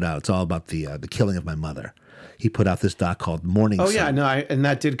want to put out. It's all about the killing of my mother. He put out this doc called Morning Sun. Oh, yeah. No, and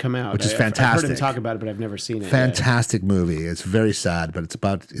that did come out. Which is fantastic. I've heard him talk about it, but I've never seen it. Fantastic movie. It's very sad, but it's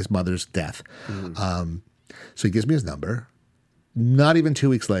about his mother's death. So he gives me his number. Not even 2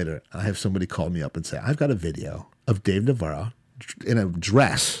 weeks later, I have somebody call me up and say, I've got a video of Dave Navarro in a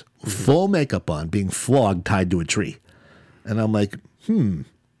dress, full makeup on, being flogged tied to a tree. And I'm like,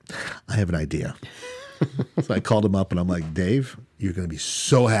 I have an idea. So I called him up and I'm like, Dave, you're going to be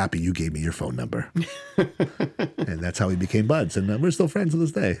so happy you gave me your phone number. And that's how we became buds. And we're still friends to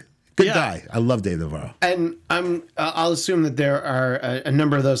this day. Good guy. I love Dave Navarro. And I'll assume that there are a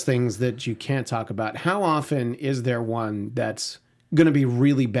number of those things that you can't talk about. How often is there one that's going to be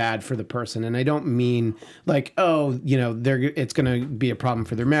really bad for the person? And I don't mean like, oh, it's going to be a problem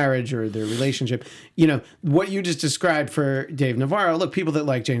for their marriage or their relationship. What you just described for Dave Navarro, look, people that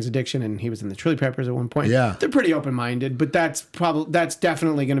like Jane's Addiction, and he was in the Chili Peppers at one point. Yeah. They're pretty open-minded, but that's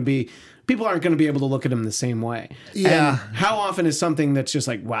definitely going to be, people aren't going to be able to look at him the same way. Yeah. And how often is something that's just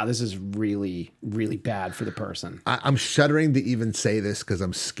like, wow, this is really, really bad for the person? I'm shuddering to even say this because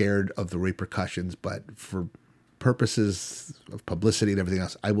I'm scared of the repercussions, but for purposes of publicity and everything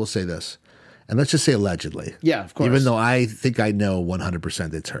else, I will say this. And let's just say allegedly. Yeah, of course. Even though I think I know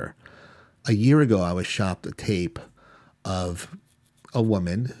 100% it's her. A year ago, I was shopped a tape of a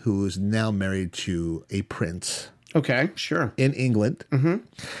woman who is now married to a prince. Okay, sure. In England. Mm-hmm.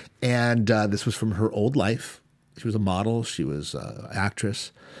 And this was from her old life. She was a model. She was an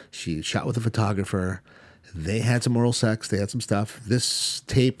actress. She shot with a photographer. They had some oral sex. They had some stuff. This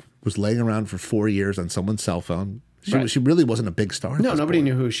tape was laying around for 4 years on someone's cell phone. She really wasn't a big star. No, nobody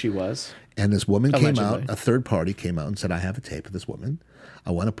knew who she was. And this woman came out, a third party came out and said, I have a tape of this woman.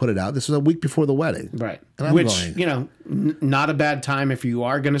 I want to put it out. This was a week before the wedding. Right. And I'm Which, not a bad time if you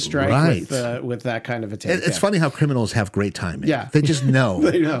are going to strike with that kind of a tape. It's funny how criminals have great timing. Yeah. They just know.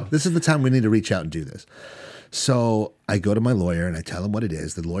 They know. This is the time we need to reach out and do this. So I go to my lawyer and I tell him what it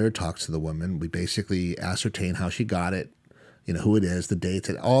is. The lawyer talks to the woman. We basically ascertain how she got it, who it is, the dates.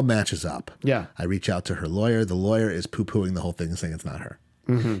 It all matches up. Yeah. I reach out to her lawyer. The lawyer is poo-pooing the whole thing and saying it's not her.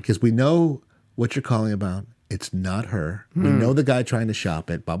 Because we know what you're calling about. It's not her. We know the guy trying to shop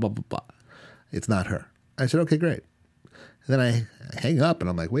it, blah, blah, blah, blah. It's not her. I said, okay, great. And then I hang up and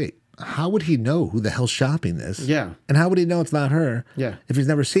I'm like, wait, how would he know who the hell's shopping this? Yeah. And how would he know it's not her if he's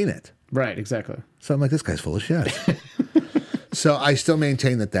never seen it? Right, exactly. So I'm like, this guy's full of shit. So I still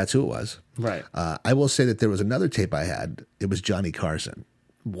maintain that that's who it was. Right. I will say that there was another tape I had. It was Johnny Carson.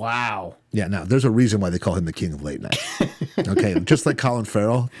 Wow. Yeah, now there's a reason why they call him the king of late night. Okay, just like Colin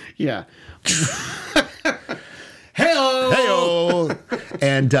Farrell. Yeah. Hey-o!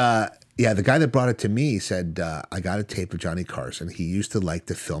 And the guy that brought it to me said, I got a tape of Johnny Carson. He used to like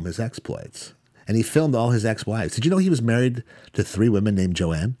to film his exploits. And he filmed all his ex-wives. Did you know he was married to 3 women named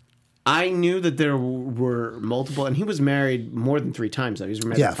Joanne? I knew that there were multiple, and he was married more than 3 times. Though. He was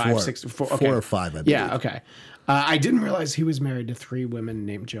married 4 or 5, I believe. Yeah, okay. I didn't realize he was married to 3 women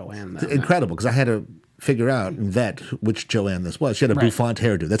named Joanne. Incredible, because I had to figure out and vet which Joanne this was. She had a bouffant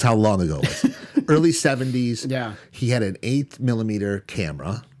hairdo. That's how long ago it was. Early 70s. Yeah. He had an 8mm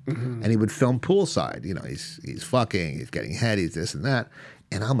camera, and he would film poolside. He's fucking, he's getting head, he's this and that.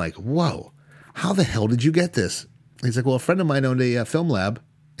 And I'm like, whoa, how the hell did you get this? He's like, well, a friend of mine owned a film lab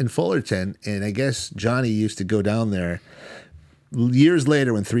in Fullerton, and I guess Johnny used to go down there years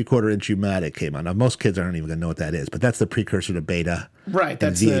later when 3/4-inch U-matic came on. Now, most kids aren't even going to know what that is, but that's the precursor to Beta. Right.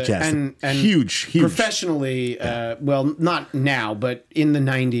 That's VHS. And huge. Professionally, well, not now, but in the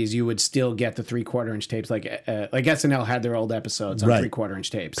 90s, you would still get the 3/4-inch tapes. Like SNL had their old episodes on 3/4-inch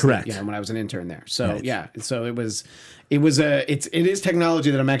tapes. Correct. When I was an intern there. So yeah. So it is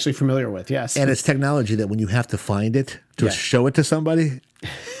technology that I'm actually familiar with. Yes. And it's technology that when you have to find it to show it to somebody.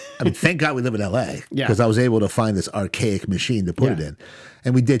 I mean, thank God we live in L.A. because I was able to find this archaic machine to put it in,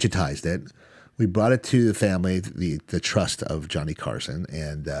 and we digitized it. We brought it to the family, the trust of Johnny Carson,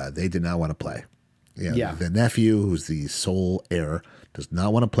 and they did not want to play. The nephew, who's the sole heir, does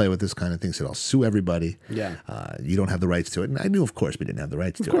not want to play with this kind of thing. Said, "I'll sue everybody. You don't have the rights to it." And I knew, of course, we didn't have the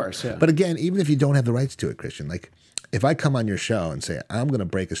rights to it. Of course, yeah. But again, even if you don't have the rights to it, Christian, like if I come on your show and say I'm going to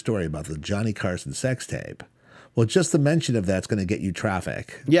break a story about the Johnny Carson sex tape. Well, just the mention of that's going to get you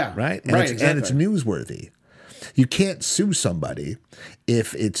traffic. Yeah. Right? And it's newsworthy. You can't sue somebody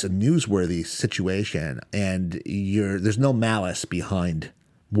if it's a newsworthy situation and there's no malice behind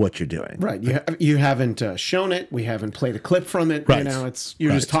what you're doing. Right. You haven't shown it. We haven't played a clip from it. Right.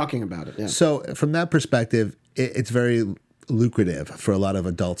 You're just talking about it. Yeah. So from that perspective, it's very lucrative for a lot of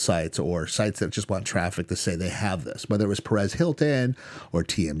adult sites or sites that just want traffic to say they have this. Whether it was Paris Hilton or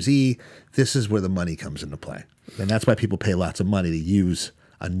TMZ, this is where the money comes into play. And that's why people pay lots of money to use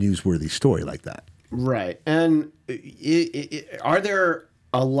a newsworthy story like that. Right. And are there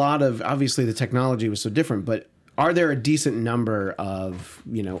a lot of, obviously the technology was so different, but are there a decent number of,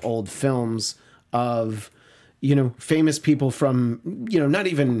 old films of, famous people from, not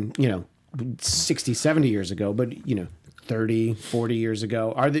even, 60, 70 years ago, but, 30, 40 years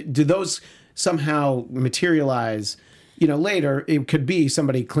ago? Do those somehow materialize? Later it could be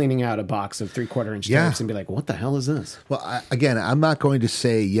somebody cleaning out a box of 3/4-inch tapes and be like, "What the hell is this?" Well, I'm not going to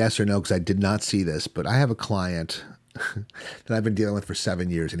say yes or no because I did not see this, but I have a client that I've been dealing with for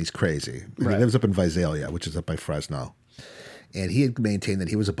 7 years, and he's crazy. Right. He lives up in Visalia, which is up by Fresno, and he had maintained that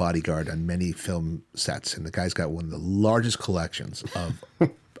he was a bodyguard on many film sets, and the guy's got one of the largest collections of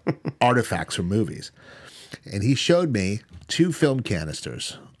artifacts from movies. And he showed me 2 film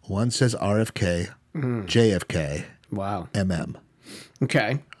canisters. One says RFK, JFK. Wow. MM.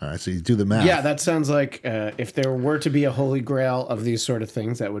 Okay. All right, so you do the math. Yeah, that sounds like if there were to be a holy grail of these sort of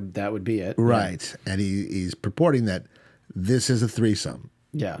things, that would be it. Right. Yeah. And he's purporting that this is a threesome.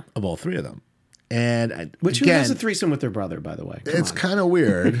 Yeah. Of all 3 of them. And who has a threesome with their brother, by the way? It's kind of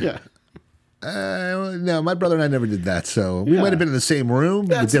weird. Yeah. No, my brother and I never did that. So we might have been in the same room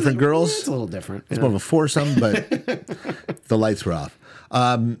with different girls. It's a little different. It's more of a foursome, but the lights were off.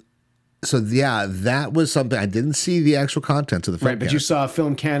 So that was something. I didn't see the actual contents of the film. Right, but you saw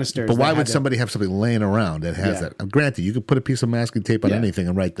film canisters. But why would somebody have something laying around that has that? Granted, you could put a piece of masking tape on anything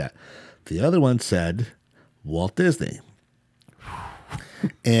and write that. The other one said Walt Disney.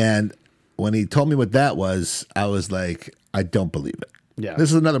 And when he told me what that was, I was like, I don't believe it. Yeah.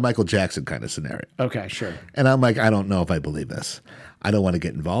 This is another Michael Jackson kind of scenario. Okay, sure. And I'm like, I don't know if I believe this. I don't want to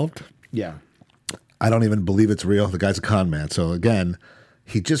get involved. Yeah. I don't even believe it's real. The guy's a con man. So again,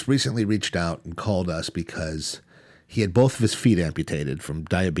 he just recently reached out and called us because he had both of his feet amputated from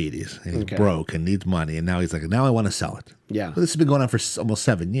diabetes. And he's broke and needs money. And now he's like, now I want to sell it. Yeah. Well, this has been going on for almost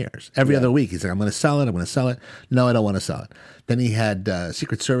 7 years. Every other week, he's like, I'm going to sell it. I'm going to sell it. No, I don't want to sell it. Then he had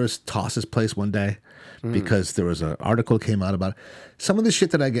Secret Service toss his place one day because there was an article that came out about it. Some of the shit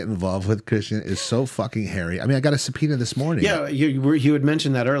that I get involved with, Christian, is so fucking hairy. I mean, I got a subpoena this morning. Yeah, you had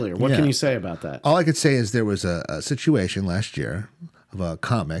mentioned that earlier. What can you say about that? All I could say is there was a situation last year of a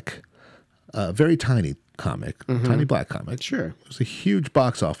comic, a very tiny comic, tiny black comic. Sure. It was a huge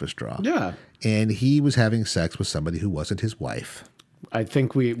box office draw. Yeah. And he was having sex with somebody who wasn't his wife. I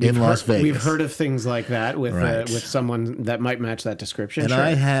think we've Las Vegas. We've heard of things like that with someone that might match that description. And sure.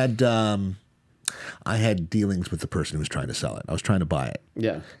 I had dealings with the person who was trying to sell it. I was trying to buy it.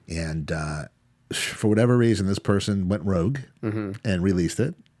 Yeah. And for whatever reason, this person went rogue and released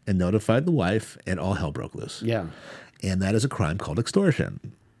it and notified the wife, and all hell broke loose. Yeah. And that is a crime called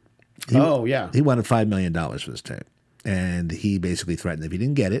extortion. He wanted $5 million for this tape. And he basically threatened if he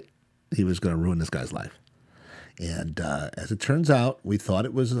didn't get it, he was going to ruin this guy's life. And as it turns out, we thought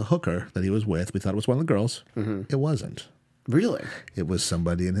it was a hooker that he was with. We thought it was one of the girls. It wasn't. Really? It was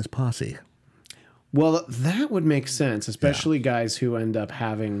somebody in his posse. Well, that would make sense, especially guys who end up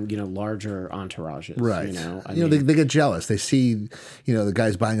having, larger entourages. Right. They get jealous. They see, the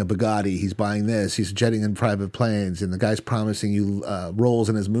guy's buying a Bugatti. He's buying this. He's jetting in private planes. And the guy's promising you roles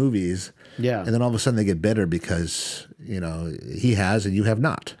in his movies. Yeah. And then all of a sudden they get bitter because, he has and you have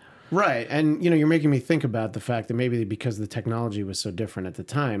not. Right. And, you're making me think about the fact that maybe because the technology was so different at the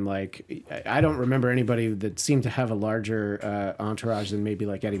time, like, I don't remember anybody that seemed to have a larger entourage than maybe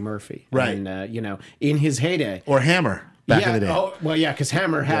like Eddie Murphy. Right. And, in his heyday. Or Hammer. Back in the day. Oh, well, yeah, because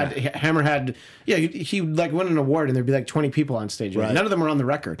Hammer had, he like won an award and there'd be like 20 people on stage. Right. None of them were on the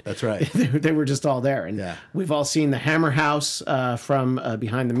record. That's right. They were just all there. And we've all seen the Hammer House from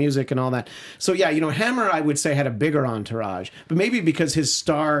Behind the Music and all that. So, Hammer, I would say, had a bigger entourage. But maybe because his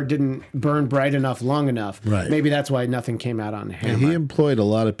star didn't burn bright enough long enough. Right. Maybe that's why nothing came out on Hammer. Yeah, he employed a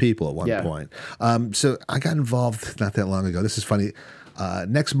lot of people at one point. So I got involved not that long ago. This is funny.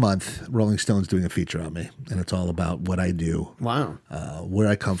 Next month, Rolling Stone's doing a feature on me, and it's all about what I do. Wow. Where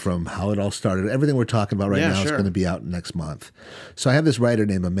I come from, how it all started. Everything we're talking about right now is going to be out next month. So I have this writer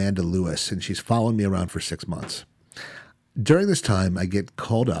named Amanda Lewis, and she's following me around for 6 months. During this time, I get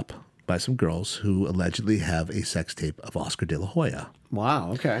called up by some girls who allegedly have a sex tape of Oscar de la Hoya.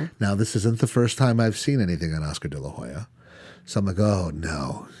 Wow, okay. Now, this isn't the first time I've seen anything on Oscar de la Hoya. So I'm like, oh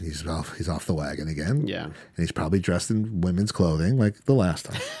no, he's off the wagon again. Yeah. And he's probably dressed in women's clothing like the last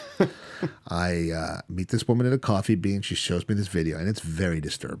time. I meet this woman at a coffee bean. She shows me this video, and it's very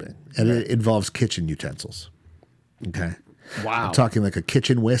disturbing. And it involves kitchen utensils. Okay. Wow. I'm talking like a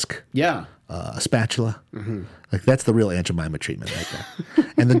kitchen whisk. Yeah. A spatula. Mm-hmm. Like that's the real Aunt Jemima treatment right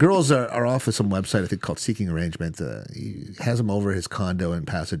there. And the girls are off of some website, I think, called Seeking Arrangement. He has them over his condo in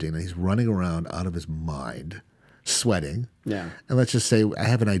Pasadena. He's running around out of his mind, sweating. Yeah. And let's just say I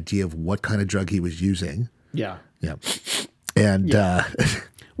have an idea of what kind of drug he was using. Yeah. Yeah. And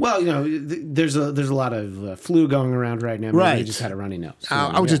well, there's a lot of flu going around right now. Maybe right. He just had a runny nose.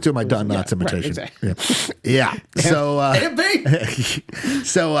 I was just doing my Don Knotts imitation. Right, exactly. Yeah. So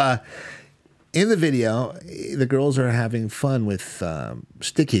so in the video, the girls are having fun with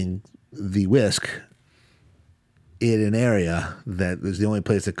sticking the whisk in an area that is the only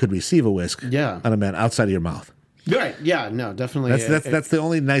place that could receive a whisk on a man outside of your mouth. Right. Yeah. No. Definitely. That's the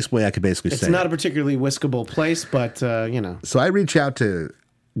only nice way I could basically say. It's not a particularly whiskable place, but So I reach out to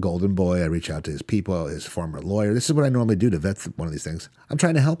Golden Boy. I reach out to his people, his former lawyer. This is what I normally do to vet one of these things. I'm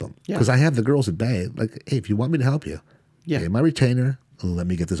trying to help him because I have the girls at bay. Like, hey, if you want me to help you, pay my retainer. Let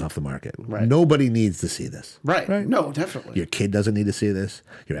me get this off the market. Right. Nobody needs to see this. Right. No, definitely. Your kid doesn't need to see this.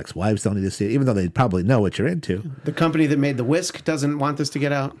 Your ex-wives don't need to see it, even though they probably know what you're into. The company that made the whisk doesn't want this to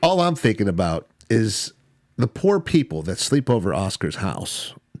get out. All I'm thinking about is the poor people that sleep over Oscar's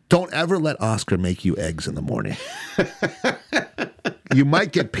house. Don't ever let Oscar make you eggs in the morning. You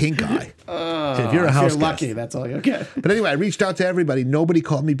might get pink eye. If you're a house guest. Lucky, that's all you'll get. But anyway, I reached out to everybody. Nobody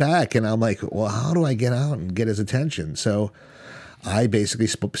called me back. And I'm like, well, how do I get out and get his attention? So I basically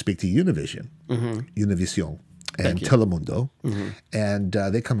speak to Univision, Univision, and Telemundo, and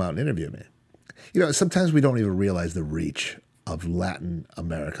they come out and interview me. Sometimes we don't even realize the reach of Latin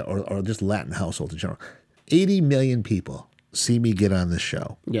America or just Latin households in general. 80 million people see me get on this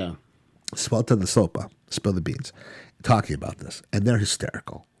show. Yeah. Suelta the sopa, spill the beans, talking about this, and they're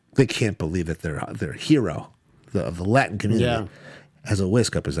hysterical. They can't believe that their hero of the Latin community has a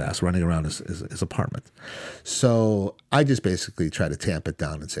whisk up his ass running around his apartment. So I just basically try to tamp it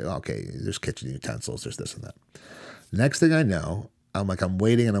down and say, okay, there's kitchen utensils, there's this and that. Next thing I know, I'm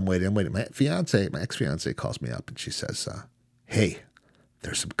waiting. My ex-fiance calls me up and she says, hey,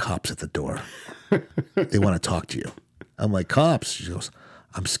 there's some cops at the door. They want to talk to you. I'm like, cops? She goes,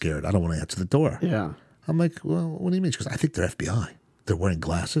 I'm scared. I don't want to answer the door. Yeah. I'm like, well, what do you mean? She goes, I think they're FBI. They're wearing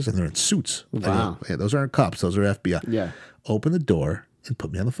glasses and they're in suits. Wow. Go, hey, those aren't cops. Those are FBI. Yeah. Open the door and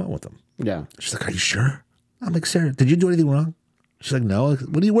put me on the phone with them. Yeah. She's like, are you sure? I'm like, Sarah, did you do anything wrong? She's like, no.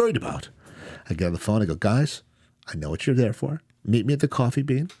 What are you worried about? I get on the phone. I go, guys, I know what you're there for. Meet me at the Coffee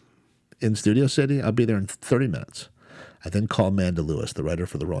Bean in Studio City. I'll be there in 30 minutes. I then call Amanda Lewis, the writer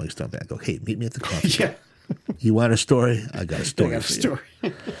for the Rolling Stone. I go, hey, meet me at the Coffee Bean. Yeah. You want a story? I got a story for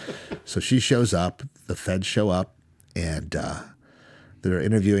you. So she shows up. The feds show up, and they're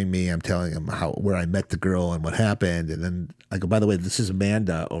interviewing me. I'm telling them where I met the girl and what happened. And then I go, by the way, this is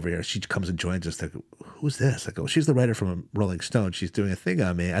Amanda over here. She comes and joins us. They go, who's this? I go, she's the writer from Rolling Stone. She's doing a thing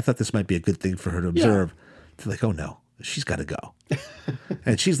on me. I thought this might be a good thing for her to observe. Yeah. They're like, oh, no, she's got to go.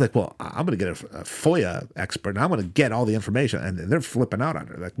 And she's like, well, I'm going to get a FOIA expert, and I'm going to get all the information. And they're flipping out on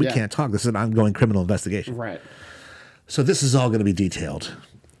her. Like, we can't talk. This is an ongoing criminal investigation. Right. So this is all going to be detailed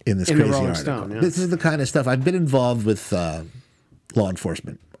in this crazy article. Stone, This is the kind of stuff. I've been involved with law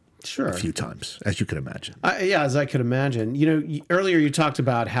enforcement a few times, as you can imagine. As I could imagine. Earlier you talked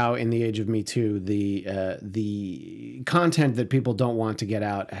about how in the age of Me Too, the content that people don't want to get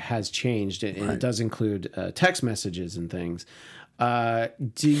out has changed, and it does include text messages and things.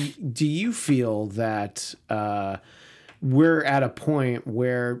 Do you feel that we're at a point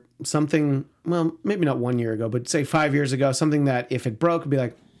where something, well, maybe not 1 year ago, but say 5 years ago, something that if it broke, would be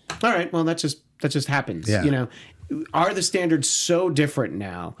like, all right, well, that just happens. Yeah. You know, are the standards so different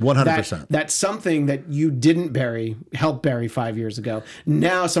now? 100%. That something that you didn't help bury 5 years ago,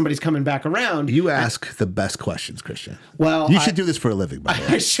 now somebody's coming back around. You ask the best questions, Christian. Well, you should do this for a living, by the way.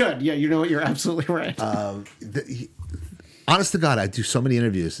 I should. Yeah, you know what? You're absolutely right. Honest to God, I do so many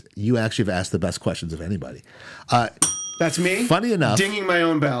interviews. You actually have asked the best questions of anybody. That's me. Funny enough, dinging my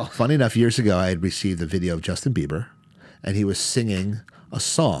own bell. Funny enough, years ago, I had received a video of Justin Bieber, and he was singing a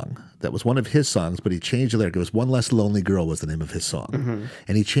song that was one of his songs, but he changed the lyric. It was "One Less Lonely Girl" was the name of his song,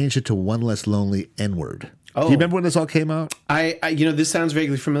 and he changed it to "One Less Lonely N-word." Oh. Do you remember when this all came out? I this sounds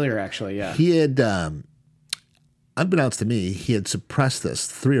vaguely familiar, actually. Yeah, he had, unbeknownst to me, he had suppressed this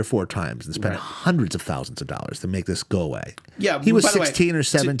 3 or 4 times and spent hundreds of thousands of dollars to make this go away. Yeah, he was by the 16 way, or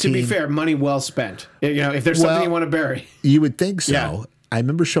 17. To be fair, money well spent. You know, if there's something you want to bury, you would think so. Yeah. I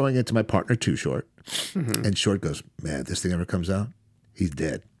remember showing it to my partner, Too Short, and Short goes, "Man, if this thing ever comes out, he's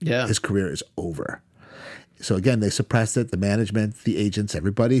dead. Yeah. His career is over." So again, they suppressed it. The management, the agents,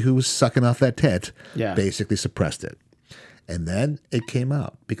 everybody who was sucking off that tit basically suppressed it. And then it came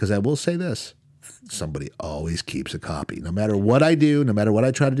out. Because I will say this, somebody always keeps a copy. No matter what I do, no matter what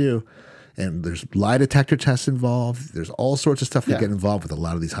I try to do, and there's lie detector tests involved. There's all sorts of stuff that get involved with a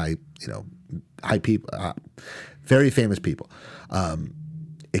lot of these high people, very famous people.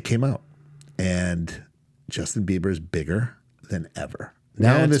 It came out. And Justin Bieber is bigger than ever.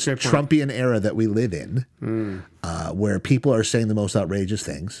 Now in this Trumpian era that we live in, where people are saying the most outrageous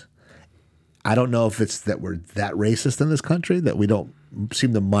things, I don't know if it's that we're that racist in this country, that we don't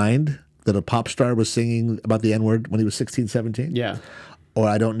seem to mind that a pop star was singing about the N-word when he was 16, 17. Yeah. Or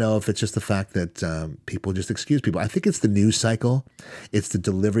I don't know if it's just the fact that people just excuse people. I think it's the news cycle. It's the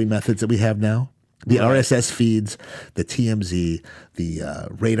delivery methods that we have now. The RSS feeds, the TMZ, the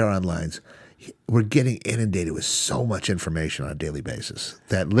radar onlines. We're getting inundated with so much information on a daily basis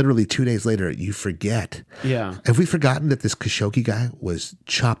that literally 2 days later you forget. Yeah. Have we forgotten that this Khashoggi guy was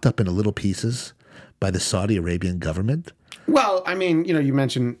chopped up into little pieces by the Saudi Arabian government? Well, I mean, you know, you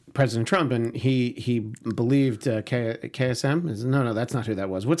mentioned President Trump, and he believed KSM. No, that's not who that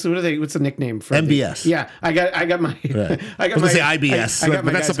was. What's the nickname for MBS? I got my. Right. I got was my. Say IBS,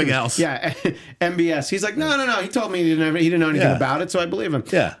 but that's something else. Yeah, MBS. He's like, no. He told me he didn't know anything about it, so I believe him.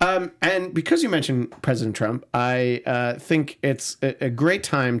 Yeah. And because you mentioned President Trump, I think it's a great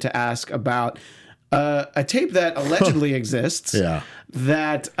time to ask about a tape that allegedly exists. Yeah.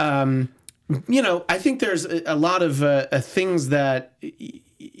 That. You know, I think there's a lot of things that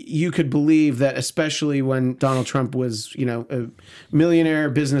you could believe that, especially when Donald Trump was, you know, a millionaire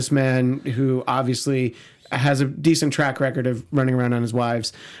businessman who obviously has a decent track record of running around on his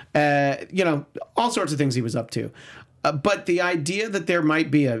wives, you know, all sorts of things he was up to. But the idea that there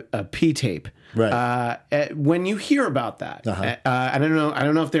might be a P tape, right? When you hear about that, I don't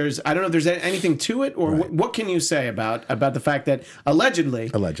know if there's anything to it, or what can you say about the fact that allegedly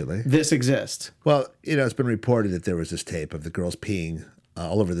this exists? Well, you know, it's been reported that there was this tape of the girls peeing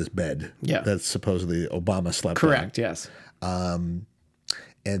all over this bed. Yeah, that supposedly Obama slept. Correct. on. Yes.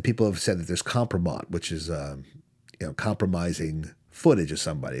 And people have said that there's compromat, which is compromising footage of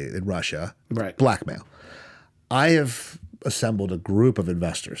somebody in Russia, right? Blackmail. I have assembled a group of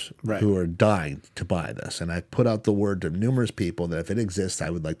investors who are dying to buy this. And I put out the word to numerous people that if it exists, I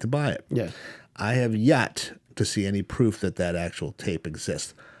would like to buy it. Yeah. I have yet to see any proof that actual tape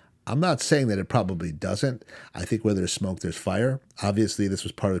exists. I'm not saying that it probably doesn't. I think where there's smoke, there's fire. Obviously, this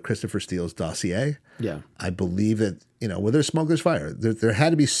was part of Christopher Steele's dossier. Yeah. I believe that, you know, where there's smoke, there's fire. There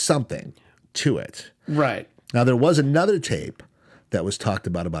had to be something to it. Right. Now, there was another tape that was talked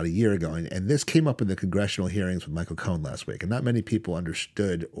about a year ago. And this came up in the congressional hearings with Michael Cohen last week. And not many people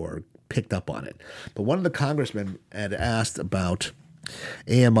understood or picked up on it. But one of the congressmen had asked about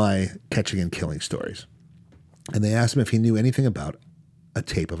AMI catching and killing stories. And they asked him if he knew anything about a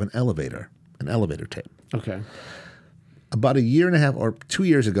tape of an elevator tape. Okay. About a year and a half or 2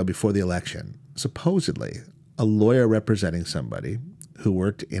 years ago before the election, supposedly a lawyer representing somebody who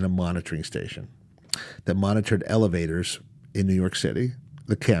worked in a monitoring station that monitored elevators in New York City,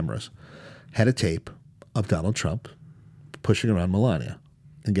 the cameras, had a tape of Donald Trump pushing around Melania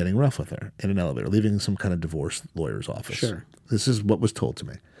and getting rough with her in an elevator, leaving some kind of divorce lawyer's office. Sure. This is what was told to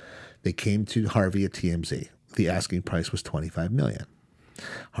me. They came to Harvey at TMZ. The asking price was $25 million.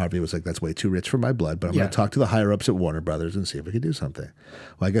 Harvey was like, that's way too rich for my blood, but I'm going to talk to the higher-ups at Warner Brothers and see if we can do something.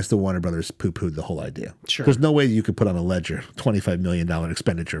 Well, I guess the Warner Brothers poo-pooed the whole idea. Sure. There's no way you could put on a ledger $25 million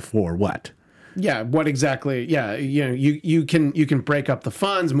expenditure for what? Yeah, what exactly? Yeah, you can break up the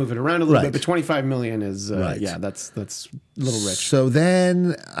funds, move it around a little bit, but 25 million is that's a little rich. So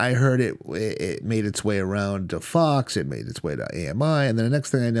then I heard it made its way around to Fox, it made its way to AMI, and then the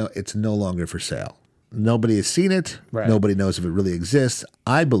next thing I know, it's no longer for sale. Nobody has seen it. Right. Nobody knows if it really exists.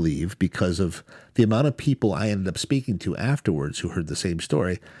 I believe because of the amount of people I ended up speaking to afterwards who heard the same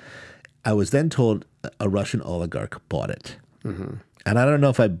story. I was then told a Russian oligarch bought it. Mm-hmm. And I don't know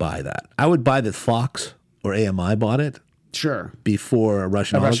if I'd buy that. I would buy that Fox or AMI bought it. Sure. Before a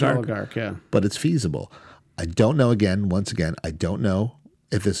Russian oligarch, yeah. But it's feasible. I don't know, once again, I don't know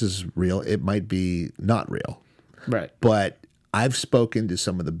if this is real. It might be not real. Right. But I've spoken to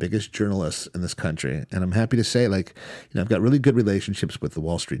some of the biggest journalists in this country, and I'm happy to say, I've got really good relationships with the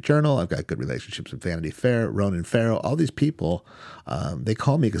Wall Street Journal. I've got good relationships with Vanity Fair, Ronan Farrow, all these people. They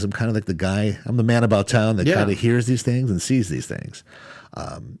call me because I'm kind of like the guy, I'm the man about town that kind of hears these things and sees these things.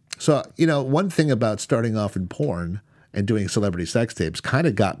 So, one thing about starting off in porn and doing celebrity sex tapes kind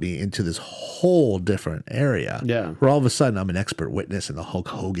of got me into this whole different area. Yeah. Where all of a sudden I'm an expert witness in the Hulk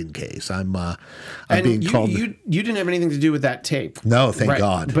Hogan case. I'm being called. You didn't have anything to do with that tape. No, thank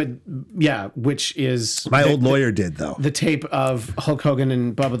God. But yeah, which is my old lawyer did though. The tape of Hulk Hogan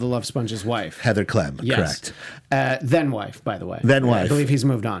and Bubba the Love Sponge's wife, Heather Clem. Yes. Correct. Then wife, by the way. Then wife. I believe he's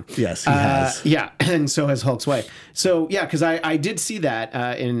moved on. Yes, he has. Yeah, and so has Hulk's wife. So yeah, because I did see that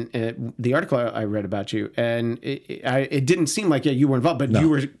in the article I read about you, and it didn't seem like you were involved, but you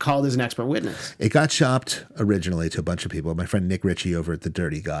were called as an expert witness. It got shopped originally to a bunch of people. My friend Nick Ritchie over at The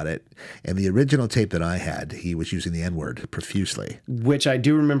Dirty got it. And the original tape that I had, he was using the N-word profusely. Which I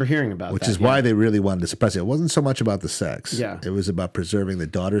do remember hearing about. Which is why they really wanted to suppress it. It wasn't so much about the sex. Yeah. It was about preserving the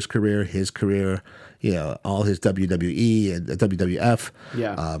daughter's career, his career, all his WWE and WWF.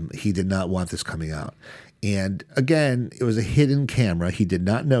 Yeah. He did not want this coming out. And again, it was a hidden camera. He did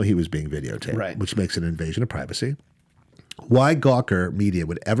not know he was being videotaped, which makes it an invasion of privacy. Why Gawker Media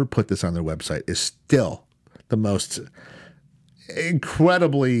would ever put this on their website is still the most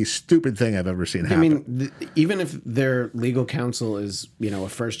incredibly stupid thing I've ever seen happen. I mean, even if their legal counsel is, a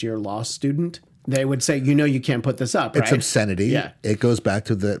first-year law student, they would say, you can't put this up, right? It's obscenity. Yeah. It goes back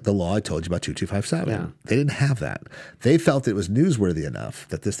to the law I told you about, 2257. Yeah. They didn't have that. They felt it was newsworthy enough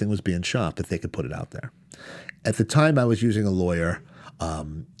that this thing was being shopped that they could put it out there. At the time, I was using a lawyer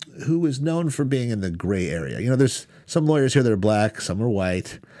who was known for being in the gray area. There's some lawyers here that are black, some are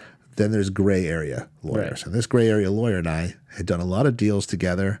white. Then there's gray area lawyers. Right. And this gray area lawyer and I had done a lot of deals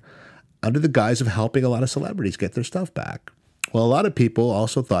together under the guise of helping a lot of celebrities get their stuff back. Well, a lot of people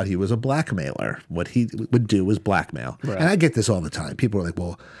also thought he was a blackmailer. What he would do was blackmail. Right. And I get this all the time. People are like,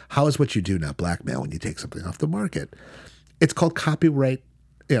 well, how is what you do not blackmail when you take something off the market? It's called copyright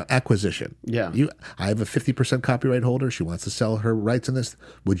acquisition. Yeah. I have a 50% copyright holder. She wants to sell her rights in this.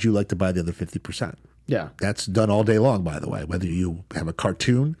 Would you like to buy the other 50%? Yeah. That's done all day long, by the way. Whether you have a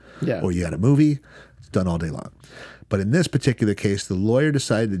cartoon or you had a movie, it's done all day long. But in this particular case, the lawyer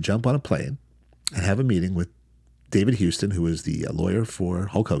decided to jump on a plane and have a meeting with David Houston, who is the lawyer for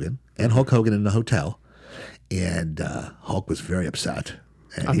Hulk Hogan, and Hulk Hogan in a hotel. And Hulk was very upset.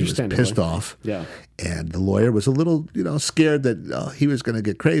 And he was pissed off. Yeah. And the lawyer was a little, scared that he was going to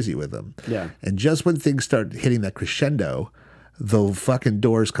get crazy with him. Yeah. And just when things start hitting that crescendo, the fucking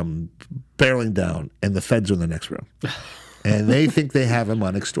doors come barreling down and the feds are in the next room. And they think they have him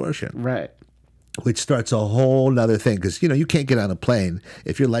on extortion. Right. Which starts a whole nother thing. Because, you can't get on a plane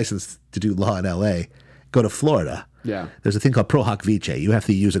if you're licensed to do law in L.A., go to Florida. Yeah. There's a thing called pro hoc vice. You have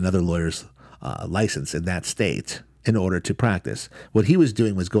to use another lawyer's license in that state in order to practice. What he was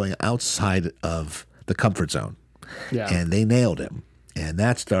doing was going outside of the comfort zone. Yeah. And they nailed him. And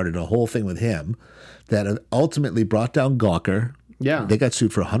that started a whole thing with him that ultimately brought down Gawker. Yeah. They got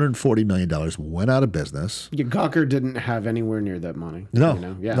sued for $140 million, went out of business. Yeah, Gawker didn't have anywhere near that money.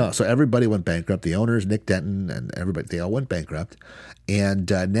 No. Yeah. No. So everybody went bankrupt. The owners, Nick Denton and everybody, they all went bankrupt.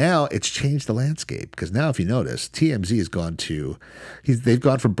 And now it's changed the landscape because now, if you notice, TMZ has gone to, they've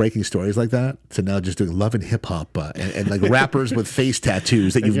gone from breaking stories like that to now just doing love and hip hop and like rappers with face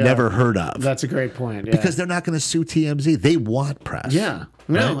tattoos that you've never heard of. That's a great point. Yeah. Because they're not going to sue TMZ. They want press. Yeah.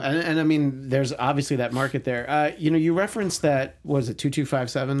 No, right? and I mean, there's obviously that market there. You referenced that, was it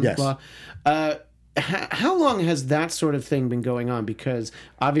 2257 yes. law? How long has that sort of thing been going on? Because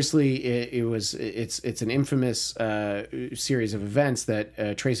obviously it's an infamous series of events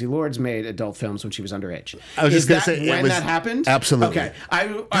that Tracy Lords made adult films when she was underage. I was just going to say when that happened. Absolutely. Okay.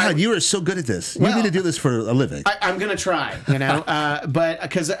 God, you are so good at this. You need to do this for a living. I'm going to try. But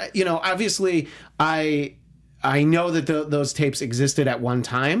because obviously I know that those tapes existed at one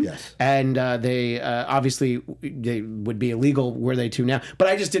time, Yes. and they obviously they would be illegal were they to now. But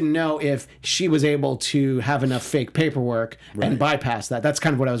I just didn't know if she was able to have enough fake paperwork and bypass that. That's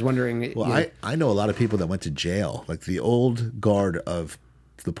kind of what I was wondering. Well, I know a lot of people that went to jail, like the old guard of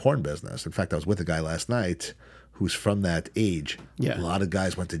the porn business. In fact, I was with a guy last night who's from that age. Yeah. A lot of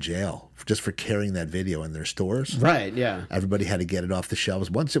guys went to jail just for carrying that video in their stores. Right, yeah. Everybody had to get it off the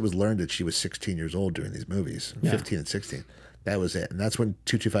shelves. Once it was learned that she was 16 years old doing these movies, 15 and 16, that was it. And that's when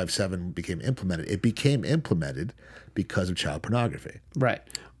 2257 became implemented. It became implemented because of child pornography. Right.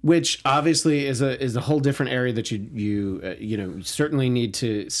 Which obviously is a whole different area that you certainly need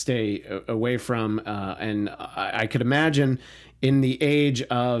to stay away from. And I could imagine in the age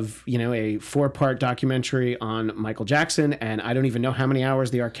of, a 4-part documentary on Michael Jackson, and I don't even know how many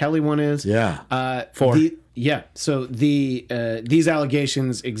hours the R. Kelly one is. Yeah. 4. So these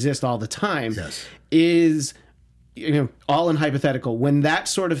allegations exist all the time. Yes. Is, all in hypothetical. When that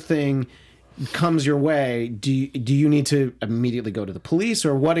sort of thing comes your way, do you need to immediately go to the police,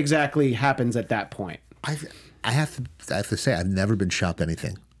 or what exactly happens at that point? I have to say, I've never been shopped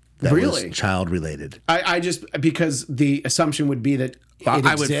anything that Really? was child related. I just, because the assumption would be that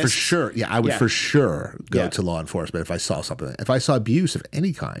I would for sure. Yeah, I would for sure go Yeah. to law enforcement if I saw something. If I saw abuse of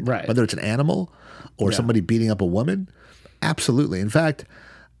any kind, Right. whether it's an animal or somebody beating up a woman, absolutely. In fact,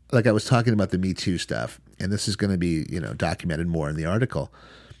 like I was talking about the Me Too stuff, and this is going to be documented more in the article.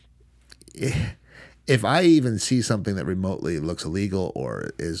 If I even see something that remotely looks illegal or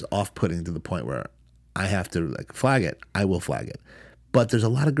is off-putting to the point where I have to flag it, I will flag it. But there's a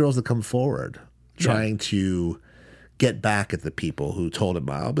lot of girls that come forward trying to get back at the people who told him,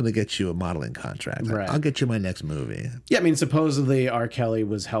 I'm going to get you a modeling contract. Right. I'll get you my next movie. Yeah, I mean, supposedly R. Kelly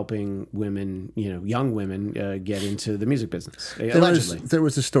was helping women, young women, get into the music business. Allegedly. There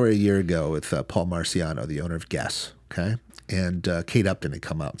was a story a year ago with Paul Marciano, the owner of Guess, okay? And Kate Upton had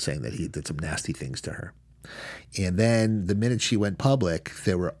come out saying that he did some nasty things to her. And then the minute she went public,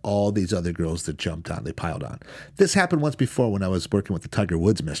 there were all these other girls that jumped on. They piled on. This happened once before when I was working with the Tiger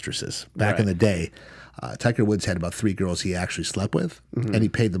Woods mistresses. Back in the day, Tiger Woods had about 3 girls he actually slept with, and he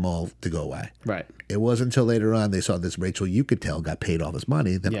paid them all to go away. Right. It wasn't until later on they saw this Rachel Yucatel got paid all this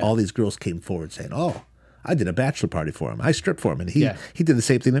money. Then all these girls came forward saying, I did a bachelor party for him. I stripped for him, and he did the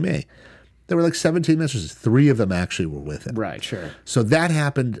same thing to me. There were 17 mistresses. 3 of them actually were with him. Right, sure. So that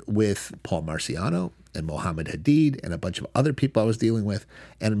happened with Paul Marciano and Mohammed Hadid and a bunch of other people I was dealing with.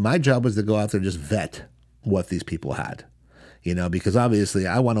 And my job was to go out there and just vet what these people had, because obviously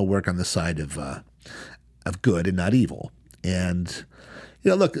I want to work on the side of good and not evil. And,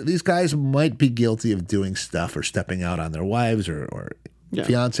 look, these guys might be guilty of doing stuff or stepping out on their wives or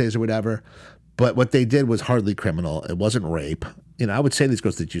fiancés or whatever. But what they did was hardly criminal. It wasn't rape. I would say to these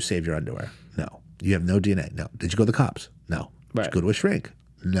girls, did you save your underwear? No. You have no DNA? No. Did you go to the cops? No. Right. Did you go to a shrink?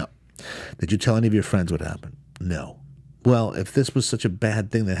 No. Did you tell any of your friends what happened? No. Well, if this was such a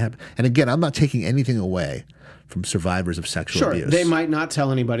bad thing that happened, and again, I'm not taking anything away from survivors of sexual abuse. They might not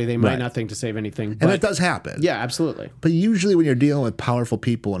tell anybody. They might not think to save anything. But, and it does happen. Yeah, absolutely. But usually when you're dealing with powerful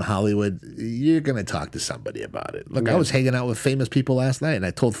people in Hollywood, you're going to talk to somebody about it. Look, I was hanging out with famous people last night, and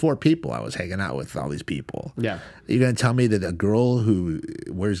I told 4 people I was hanging out with all these people. Yeah. You're going to tell me that a girl who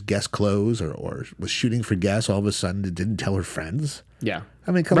wears Guess clothes or was shooting for Guess all of a sudden didn't tell her friends? Yeah.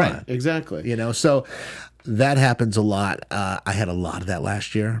 I mean, come on. Exactly. So that happens a lot. I had a lot of that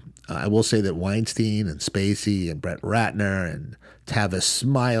last year. I will say that Weinstein and Spacey and Brett Ratner and Tavis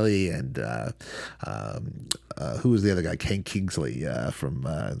Smiley and who was the other guy? Ken Kingsley from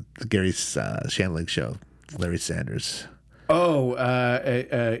the Gary Shandling show, Larry Sanders.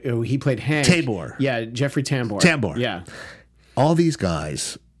 He played Hank. Tabor. Yeah, Jeffrey Tambor. Tambor. Yeah. All these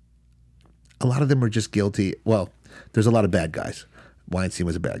guys, a lot of them were just guilty. Well, there's a lot of bad guys. Weinstein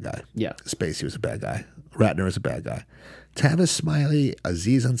was a bad guy. Yeah. Spacey was a bad guy. Ratner was a bad guy. Tavis Smiley,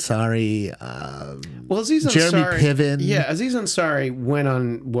 Aziz Ansari, Aziz Ansari, Jeremy Piven. Yeah, Aziz Ansari went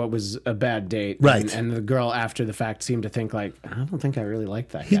on what was a bad date. Right. And the girl after the fact seemed to think I don't think I really like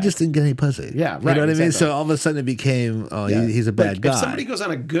that guy. He just didn't get any pussy. Yeah, right. You know what I mean? Exactly. So all of a sudden it became, he's a bad guy. If somebody goes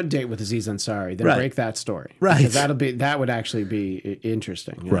on a good date with Aziz Ansari, then break that story. Right. Because that would actually be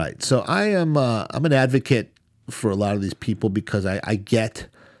interesting. Right. So I'm an advocate for a lot of these people because I get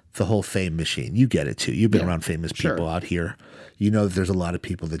the whole fame machine. You get it too. You've been around famous people out here. You know that there's a lot of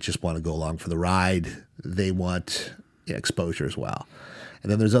people that just want to go along for the ride. They want exposure as well.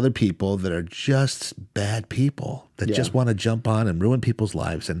 And then there's other people that are just bad people that just want to jump on and ruin people's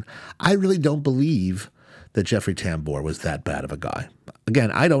lives. And I really don't believe that Jeffrey Tambor was that bad of a guy.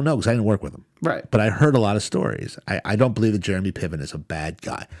 Again, I don't know because I didn't work with him. Right. But I heard a lot of stories. I don't believe that Jeremy Piven is a bad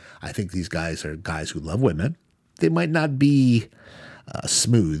guy. I think these guys are guys who love women. they might not be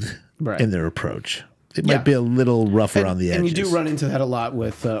smooth Right. in their approach. It might be a little rough around the edges. And you do run into that a lot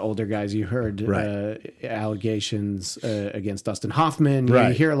with older guys. You heard allegations against Dustin Hoffman. You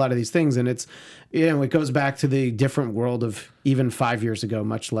hear a lot of these things, and it's, it goes back to the different world of even 5 years ago,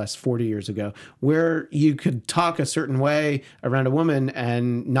 much less 40 years ago, where you could talk a certain way around a woman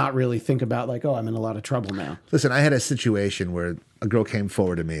and not really think about like, oh, I'm in a lot of trouble now. Listen, I had a situation where a girl came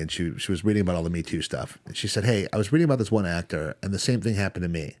forward to me, and she was reading about all the Me Too stuff. And she said, hey, I was reading about this one actor, and the same thing happened to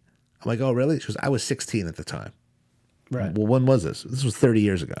me. I'm like, oh, really? She goes, I was 16 at the time. Right. Well, when was this? This was 30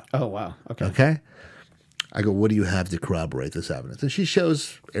 years ago. Oh, wow. Okay. Okay? I go, what do you have to corroborate this evidence? And she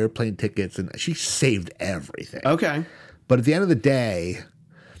shows airplane tickets, and she saved everything. Okay. But at the end of the day,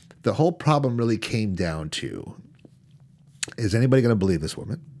 the whole problem really came down to, is anybody going to believe this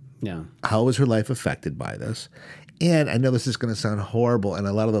woman? Yeah. How is her life affected by this? And I know this is going to sound horrible, and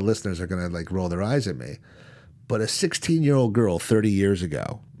a lot of the listeners are going to like roll their eyes at me, but a 16-year-old girl 30 years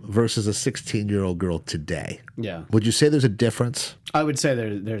ago versus a 16-year-old girl today. Yeah. Would you say there's a difference? I would say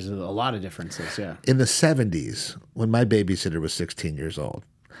there's a lot of differences, yeah. In the 70s, when my babysitter was 16 years old,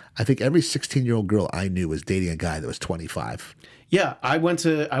 I think every 16-year-old girl I knew was dating a guy that was 25. Yeah, I went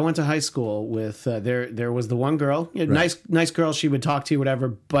to high school with there was the one girl, nice girl, she would talk to you, whatever,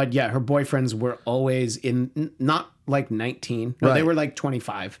 but yeah, her boyfriends were always not like 19. No, they were like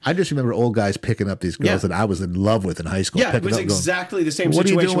 25. I just remember old guys picking up these girls that I was in love with in high school. Yeah, it was exactly the same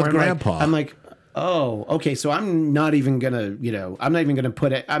situation. What are you doing with Grandpa? I'm like, oh, okay, so I'm not even gonna, I'm not even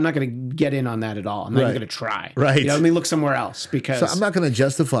gonna I'm not gonna get in on that at all. I'm not even gonna try. Right. Let me look somewhere else because. So I'm not gonna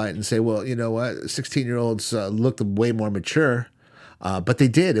justify it and say, well, you know what, 16-year-olds looked way more mature. But they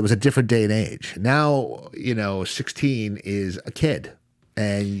did. It was a different day and age. Now, 16 is a kid,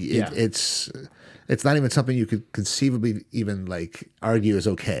 and it's not even something you could conceivably even like argue is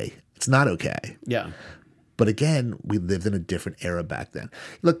okay. It's not okay. Yeah. But again, we lived in a different era back then.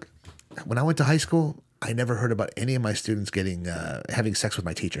 Look, when I went to high school, I never heard about any of my students having sex with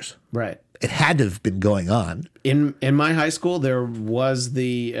my teachers. Right. It had to have been going on. In my high school, there was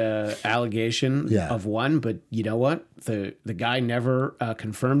the allegation of one, but you know what? The guy never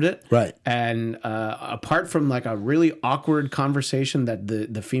confirmed it. Right. And apart from like a really awkward conversation that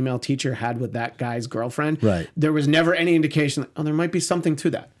the female teacher had with that guy's girlfriend, there was never any indication that, there might be something to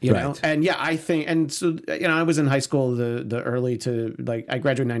that, you know? And yeah, I think, and so, I was in high school the early to like, I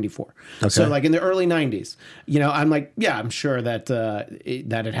graduated in 94. Okay. So like in the early 90s, I'm like, yeah, I'm sure that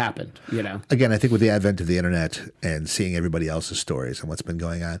that it happened, Again, I think with the advent of the internet and seeing everybody else's stories and what's been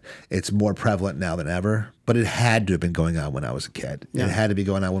going on, it's more prevalent now than ever. But it had to have been going on when I was a kid. Yeah. It had to be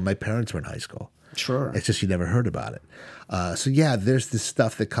going on when my parents were in high school. Sure. It's just you never heard about it. So yeah, there's this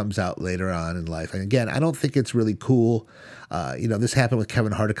stuff that comes out later on in life. And again, I don't think it's really cool. This happened with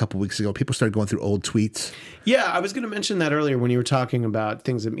Kevin Hart a couple weeks ago. People started going through old tweets. Yeah, I was going to mention that earlier when you were talking about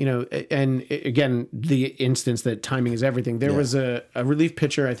things that, and again, the instance that timing is everything. There was a relief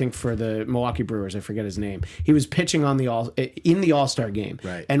pitcher, I think, for the Milwaukee Brewers. I forget his name. He was pitching in the All-Star game.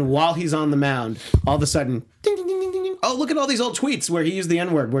 Right. And while he's on the mound, all of a sudden, ding, ding, ding, ding, ding. Oh, look at all these old tweets where he used the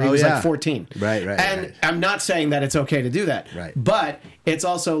N-word, where he was like 14. Right. And I'm not saying that it's okay to do that. Right. But it's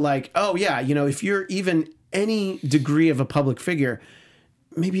also like, oh, yeah, if you're even any degree of a public figure,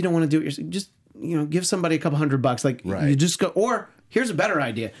 maybe you don't want to do it yourself. Just, give somebody a couple $100. Like, you just go, or here's a better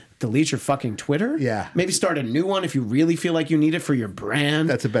idea. Delete your fucking Twitter. Yeah. Maybe start a new one if you really feel like you need it for your brand.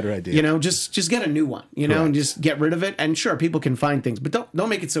 That's a better idea. Just get a new one, and just get rid of it. And sure, people can find things, but don't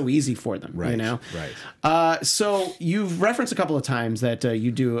make it so easy for them, Right. So you've referenced a couple of times that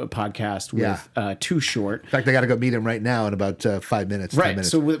you do a podcast with Too Short. In fact, I got to go meet him right now in about 5 minutes. Right. 10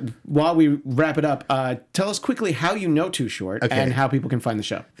 minutes. So while we wrap it up, tell us quickly how you know Too Short and how people can find the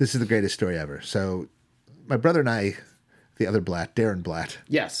show. This is the greatest story ever. So my brother and I, the other Blatt, Darren Blatt.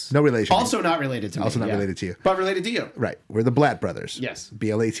 Yes. No relation. Also not related to me. Also not related to you. But related to you. Right. We're the Blatt brothers. Yes.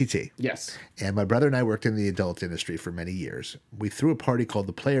 B-L-A-T-T. Yes. And my brother and I worked in the adult industry for many years. We threw a party called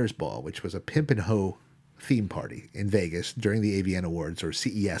the Players Ball, which was a pimp and hoe theme party in Vegas during the AVN Awards or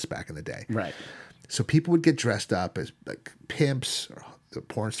CES back in the day. Right. So people would get dressed up as like pimps, or the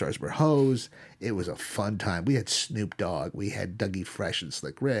porn stars were hoes. It was a fun time. We had Snoop Dogg, we had Dougie Fresh and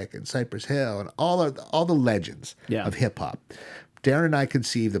Slick Rick and Cypress Hill and all the legends of hip hop. Darren and I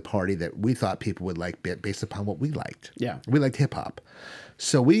conceived the party that we thought people would like based upon what we liked. Yeah. We liked hip hop.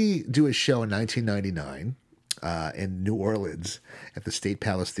 So we do a show in 1999 in New Orleans at the State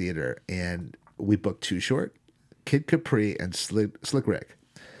Palace Theater, and we booked Too Short, Kid Capri, and Slick Rick.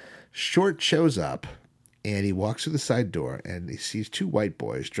 Short shows up, And he walks through the side door, and he sees two white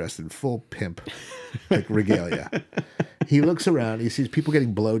boys dressed in full pimp like regalia. He looks around, he sees people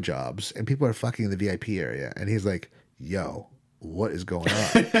getting blowjobs, and people are fucking in the VIP area. And he's like, yo, what is going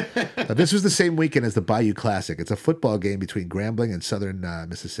on? Now, this was the same weekend as the Bayou Classic. It's a football game between Grambling and Southern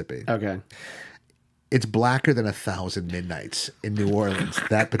Mississippi. Okay. It's blacker than 1,000 midnights in New Orleans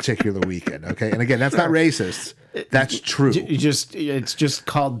that particular weekend. Okay, and again, that's not racist. That's true. It's just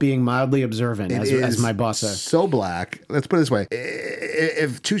called being mildly observant, as my boss said. So black. Let's put it this way: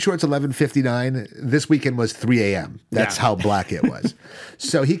 if Too Short's 11:59, this weekend was 3 a.m. That's how black it was.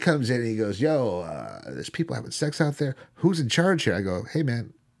 So he comes in and he goes, "Yo, there's people having sex out there. Who's in charge here?" I go, "Hey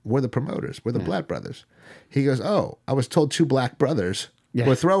man, we're the promoters. We're the Blatt brothers." He goes, "Oh, I was told two black brothers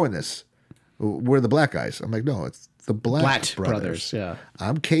were throwing this. We're the black guys." I'm like, "No, it's the Blatt brothers. Yeah.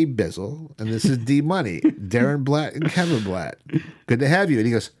 I'm Kay Bizzle, and this is D Money, Darren Blatt and Kevin Blatt. Good to have you." And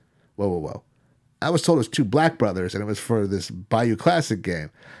he goes, whoa. I was told it was two black brothers, and it was for this Bayou Classic game.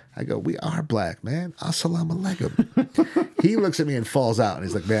 I go, "We are black, man. Assalamu alaikum." He looks at me and falls out, and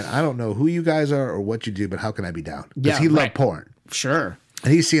he's like, "Man, I don't know who you guys are or what you do, but how can I be down?" Because he loved porn. Sure.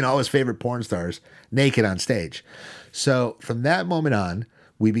 And he's seen all his favorite porn stars naked on stage. So from that moment on,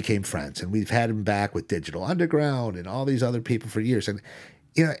 we became friends, and we've had him back with Digital Underground and all these other people for years. And,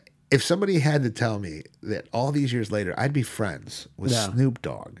 you know, if somebody had to tell me that all these years later, I'd be friends with Snoop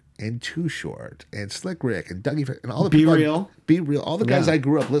Dogg and Too Short and Slick Rick and Dougie and all the people. Be Real. All the guys I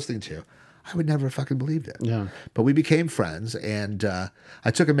grew up listening to, I would never have fucking believed it. Yeah. But we became friends, and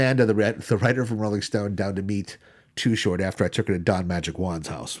I took Amanda, the writer from Rolling Stone, down to meet Too Short after I took her to Don Magic Wand's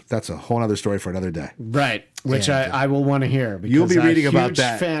house. That's a whole other story for another day. Right. Which I will want to hear. Because you'll be reading about that. I'm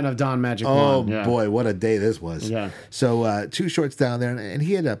a huge fan of Don Magic Wand. Oh, boy, what a day this was. Yeah. So Too Short's down there, and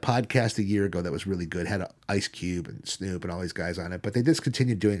he had a podcast a year ago that was really good. Had Ice Cube and Snoop and all these guys on it, but they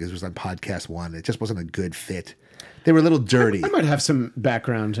discontinued doing it because it was on Podcast One. It just wasn't a good fit. They were a little dirty. I might have some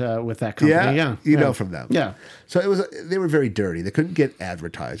background with that company. Yeah. You know from them. Yeah. So they were very dirty. They couldn't get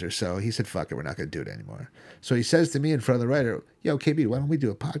advertisers. So he said, "Fuck it, we're not going to do it anymore." So he says to me in front of the writer, "Yo, KB, why don't we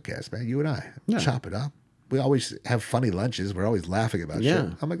do a podcast, man? You and I. Chop it up. We always have funny lunches. We're always laughing about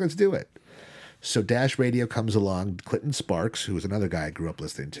shit." I'm like, "Let's do it." So Dash Radio comes along. Clinton Sparks, who was another guy I grew up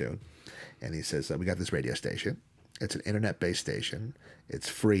listening to, and he says, "We got this radio station. It's an internet-based station. It's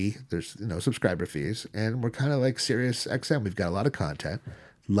free. There's no subscriber fees, and we're kind of like Sirius XM. We've got a lot of content.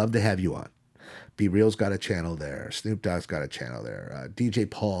 Love to have you on. Be Real's got a channel there. Snoop Dogg's got a channel there. DJ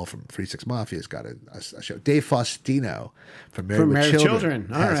Paul from 3-6 Mafia's got a show. Dave Faustino from Married with Children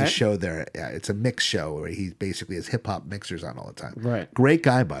has a show there. Yeah, it's a mix show where he basically has hip hop mixers on all the time. Right. Great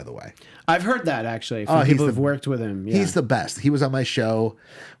guy, by the way. I've heard that actually from people who've worked with him. Yeah. He's the best. He was on my show.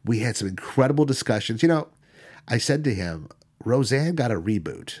 We had some incredible discussions. You know, I said to him, Roseanne got a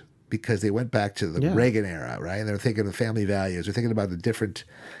reboot because they went back to the Reagan era, right? And they're thinking of family values. They're thinking about the different,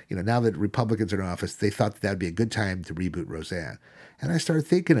 now that Republicans are in office, they thought that would be a good time to reboot Roseanne. And I started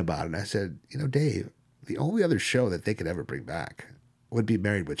thinking about it, and I said, Dave, the only other show that they could ever bring back would be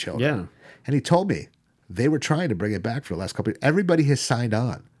Married with Children. Yeah. And he told me they were trying to bring it back for the last couple of years. Everybody has signed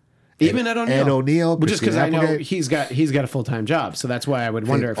on. Even Ed O'Neill. Ed O'Neill. Just because I know he's got a full-time job, so that's why I would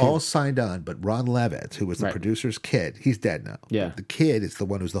wonder if all signed on, but Ron Levitt, who was the producer's kid, he's dead now. Yeah. The kid is the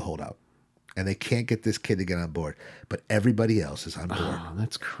one who's the holdout. And they can't get this kid to get on board. But everybody else is on board. Oh,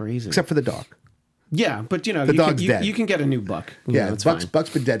 that's crazy. Except for the dog. Yeah, but the dog's dead. You can get a new Buck. Buck's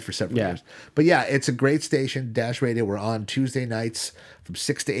been dead for several years. But yeah, it's a great station, Dash Radio. We're on Tuesday nights from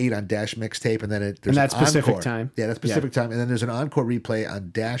 6 to 8 on Dash Mixtape, and then there's that's an Pacific encore. time. Yeah, that's Pacific time, and then there's an encore replay on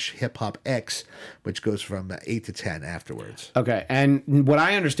Dash Hip Hop X, which goes from 8 to 10 afterwards. Okay, and what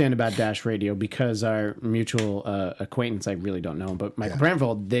I understand about Dash Radio, because our mutual acquaintance, I really don't know, but Michael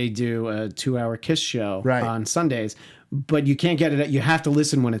Branfield, they do a 2-hour Kiss show on Sundays. But you can't get it. You have to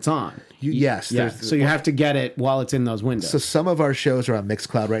listen when it's on. So you have to get it while it's in those windows. So some of our shows are on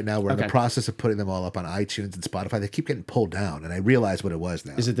Mixcloud right now. We're in the process of putting them all up on iTunes and Spotify. They keep getting pulled down, and I realize what it was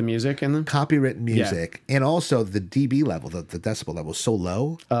now. Is it the music in them? Copywritten music, and also the dB level, the decibel level, is so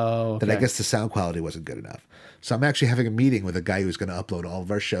low that I guess the sound quality wasn't good enough. So I'm actually having a meeting with a guy who's going to upload all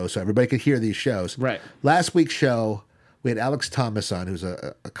of our shows so everybody could hear these shows. Right. Last week's show, we had Alex Thomas on, who's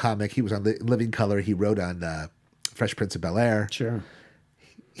a comic. He was on Living Color. He wrote on Fresh Prince of Bel-Air. Sure.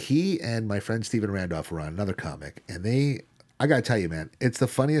 He and my friend Stephen Randolph were on, another comic, and I gotta tell you, man, it's the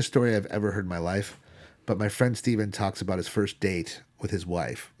funniest story I've ever heard in my life. But my friend Stephen talks about his first date with his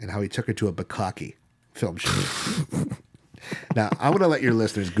wife and how he took her to a bukkake film shoot. Now, I'm going to let your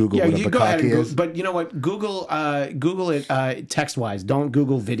listeners Google Yeah, what a you go ahead bukkake and is. but you know what? Google it text-wise. Don't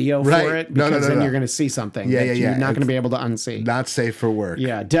Google video Right. for it No, because then no. you're going to see something Yeah, that yeah, yeah. you're not going to It's be able to unsee. Not safe for work.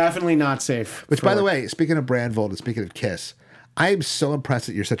 Yeah, definitely not safe. Which, by the way, speaking of Brandvold and speaking of Kiss, I am so impressed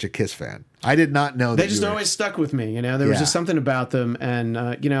that you're such a Kiss fan. I did not know that They just you were. always stuck with me, you know. There was Yeah. just something about them, and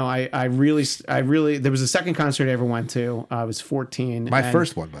I really. There was a second concert I ever went to. I was 14. My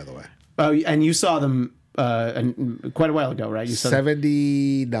first one, by the way. Oh, and you saw them quite a while ago, right? You saw them.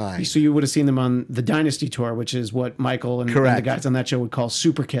 79. So you would have seen them on the Dynasty tour, which is what Michael and the guys on that show would call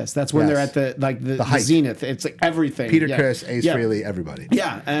Super Kiss. That's when they're at the height. zenith. It's like everything. Peter Criss, Ace Frehley, everybody.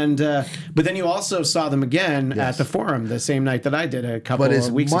 Yeah, and but then you also saw them again at the Forum the same night that I did a couple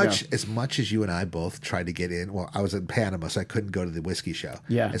of weeks ago. As much as you and I both tried to get in, well, I was in Panama, so I couldn't go to the whiskey show.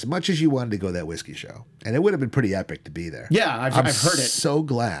 Yeah. As much as you wanted to go to that whiskey show, and it would have been pretty epic to be there. Yeah, I've heard it. So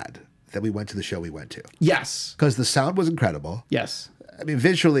glad that we went to the show we went to. Yes. Because the sound was incredible. Yes. I mean,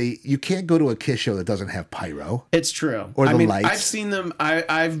 visually, you can't go to a Kiss show that doesn't have pyro. It's true. Or the lights. I've seen them.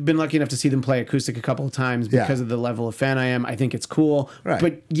 I've been lucky enough to see them play acoustic a couple of times because of the level of fan I am. I think it's cool. Right.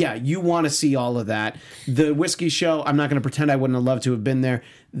 But yeah, you want to see all of that. The whiskey show, I'm not going to pretend I wouldn't have loved to have been there.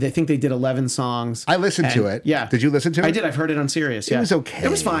 They think they did 11 songs. I listened to it. Yeah. Did you listen to it? I did. I've heard it on Sirius. Yeah. It was okay. It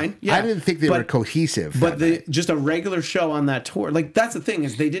was fine. Yeah. I didn't think they were cohesive. But just a regular show on that tour, like that's the thing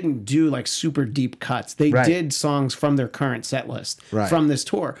is they didn't do like super deep cuts. They did songs from their current set list from this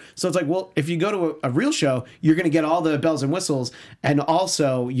tour. So it's like, well, if you go to a real show, you're going to get all the bells and whistles, and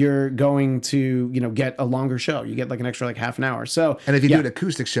also you're going to get a longer show. You get like an extra like half an hour. So and if you do an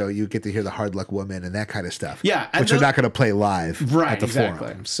acoustic show, you get to hear the Hard Luck Woman and that kind of stuff. Yeah, which are not going to play live at the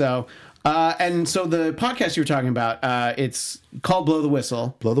Forum. So. And so the podcast you were talking about, it's called Blow the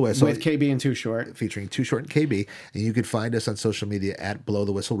Whistle. Blow the Whistle. With KB and Too Short. Featuring Too Short and KB. And you can find us on social media at Blow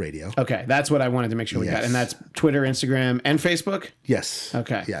the Whistle Radio. Okay, that's what I wanted to make sure we got. And that's Twitter, Instagram, and Facebook? Yes.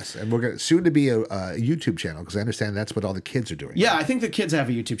 Okay. Yes. And we're going soon to be a YouTube channel because I understand that's what all the kids are doing. Yeah, I think the kids have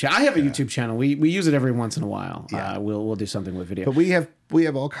a YouTube channel. I have a YouTube channel. We use it every once in a while. Yeah. We'll do something with video. But we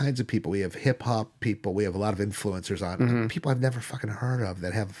have all kinds of people. We have hip hop people. We have a lot of influencers on people I've never fucking heard of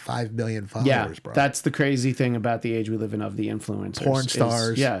that have 5 million followers, bro. That's the crazy thing about the age we live in of the influencers. Porn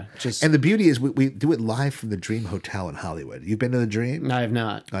stars. And the beauty is we do it live from the Dream Hotel in Hollywood. You've been to the Dream? I have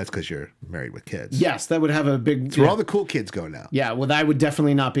not. Oh, that's because you're married with kids. Yes, that would have a big... It's where all the cool kids go now. Yeah, well, I would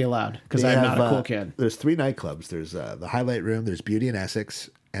definitely not be allowed because I'm not a cool kid. There's 3 nightclubs. There's the Highlight Room, there's Beauty and Essex,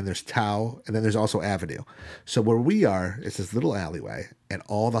 and there's Tao, and then there's also Avenue. So where we are, it's this little alleyway, and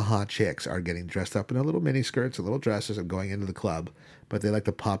all the hot chicks are getting dressed up in their little mini skirts and little dresses and going into the club, but they like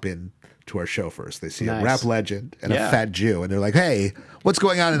to pop in to our show first. They see a rap legend and a fat Jew, and they're like, "Hey, what's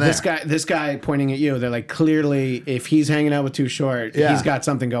going on in there?" This guy pointing at you. They're like, clearly, if he's hanging out with Too Short, he's got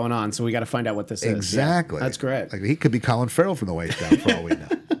something going on. So we got to find out what this is. Exactly. Yeah, that's great. Like he could be Colin Farrell from the waist down for all we know.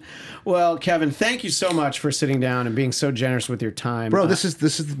 Well, Kevin, thank you so much for sitting down and being so generous with your time. Bro, this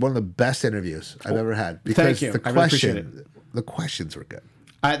is one of the best interviews I've ever had. Because thank you. The I really appreciate it. The questions were good.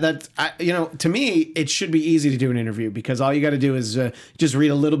 To me, it should be easy to do an interview because all you got to do is just read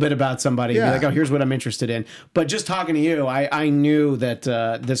a little bit about somebody and be like, oh, here's what I'm interested in. But just talking to you, I knew that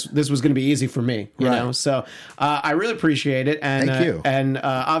this was going to be easy for me, you know? So I really appreciate it. And, thank you. And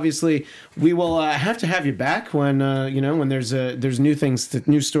obviously, we will have to have you back when, when there's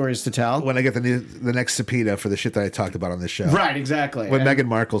new stories to tell. When I get the next subpoena for the shit that I talked about on this show. Right, exactly. When Meghan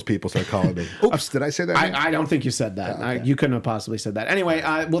Markle's people start calling me. Oops, did I say that? I don't think you said that. Oh, okay. You couldn't have possibly said that. Anyway,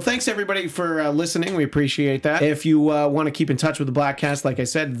 well, thanks everybody for listening. We appreciate that. If you want to keep in touch with the Blattcast, like I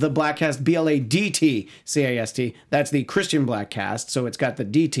said, the Blattcast, BLADTCAST. That's the Christian Blattcast, so it's got the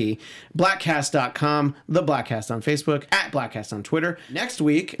DT. Blattcast.com, the Blattcast on Facebook, at Blattcast on Twitter. Next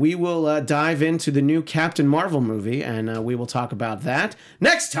week, we will dive into the new Captain Marvel movie, and we will talk about that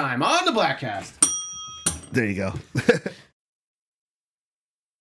next time on the Blattcast. There you go.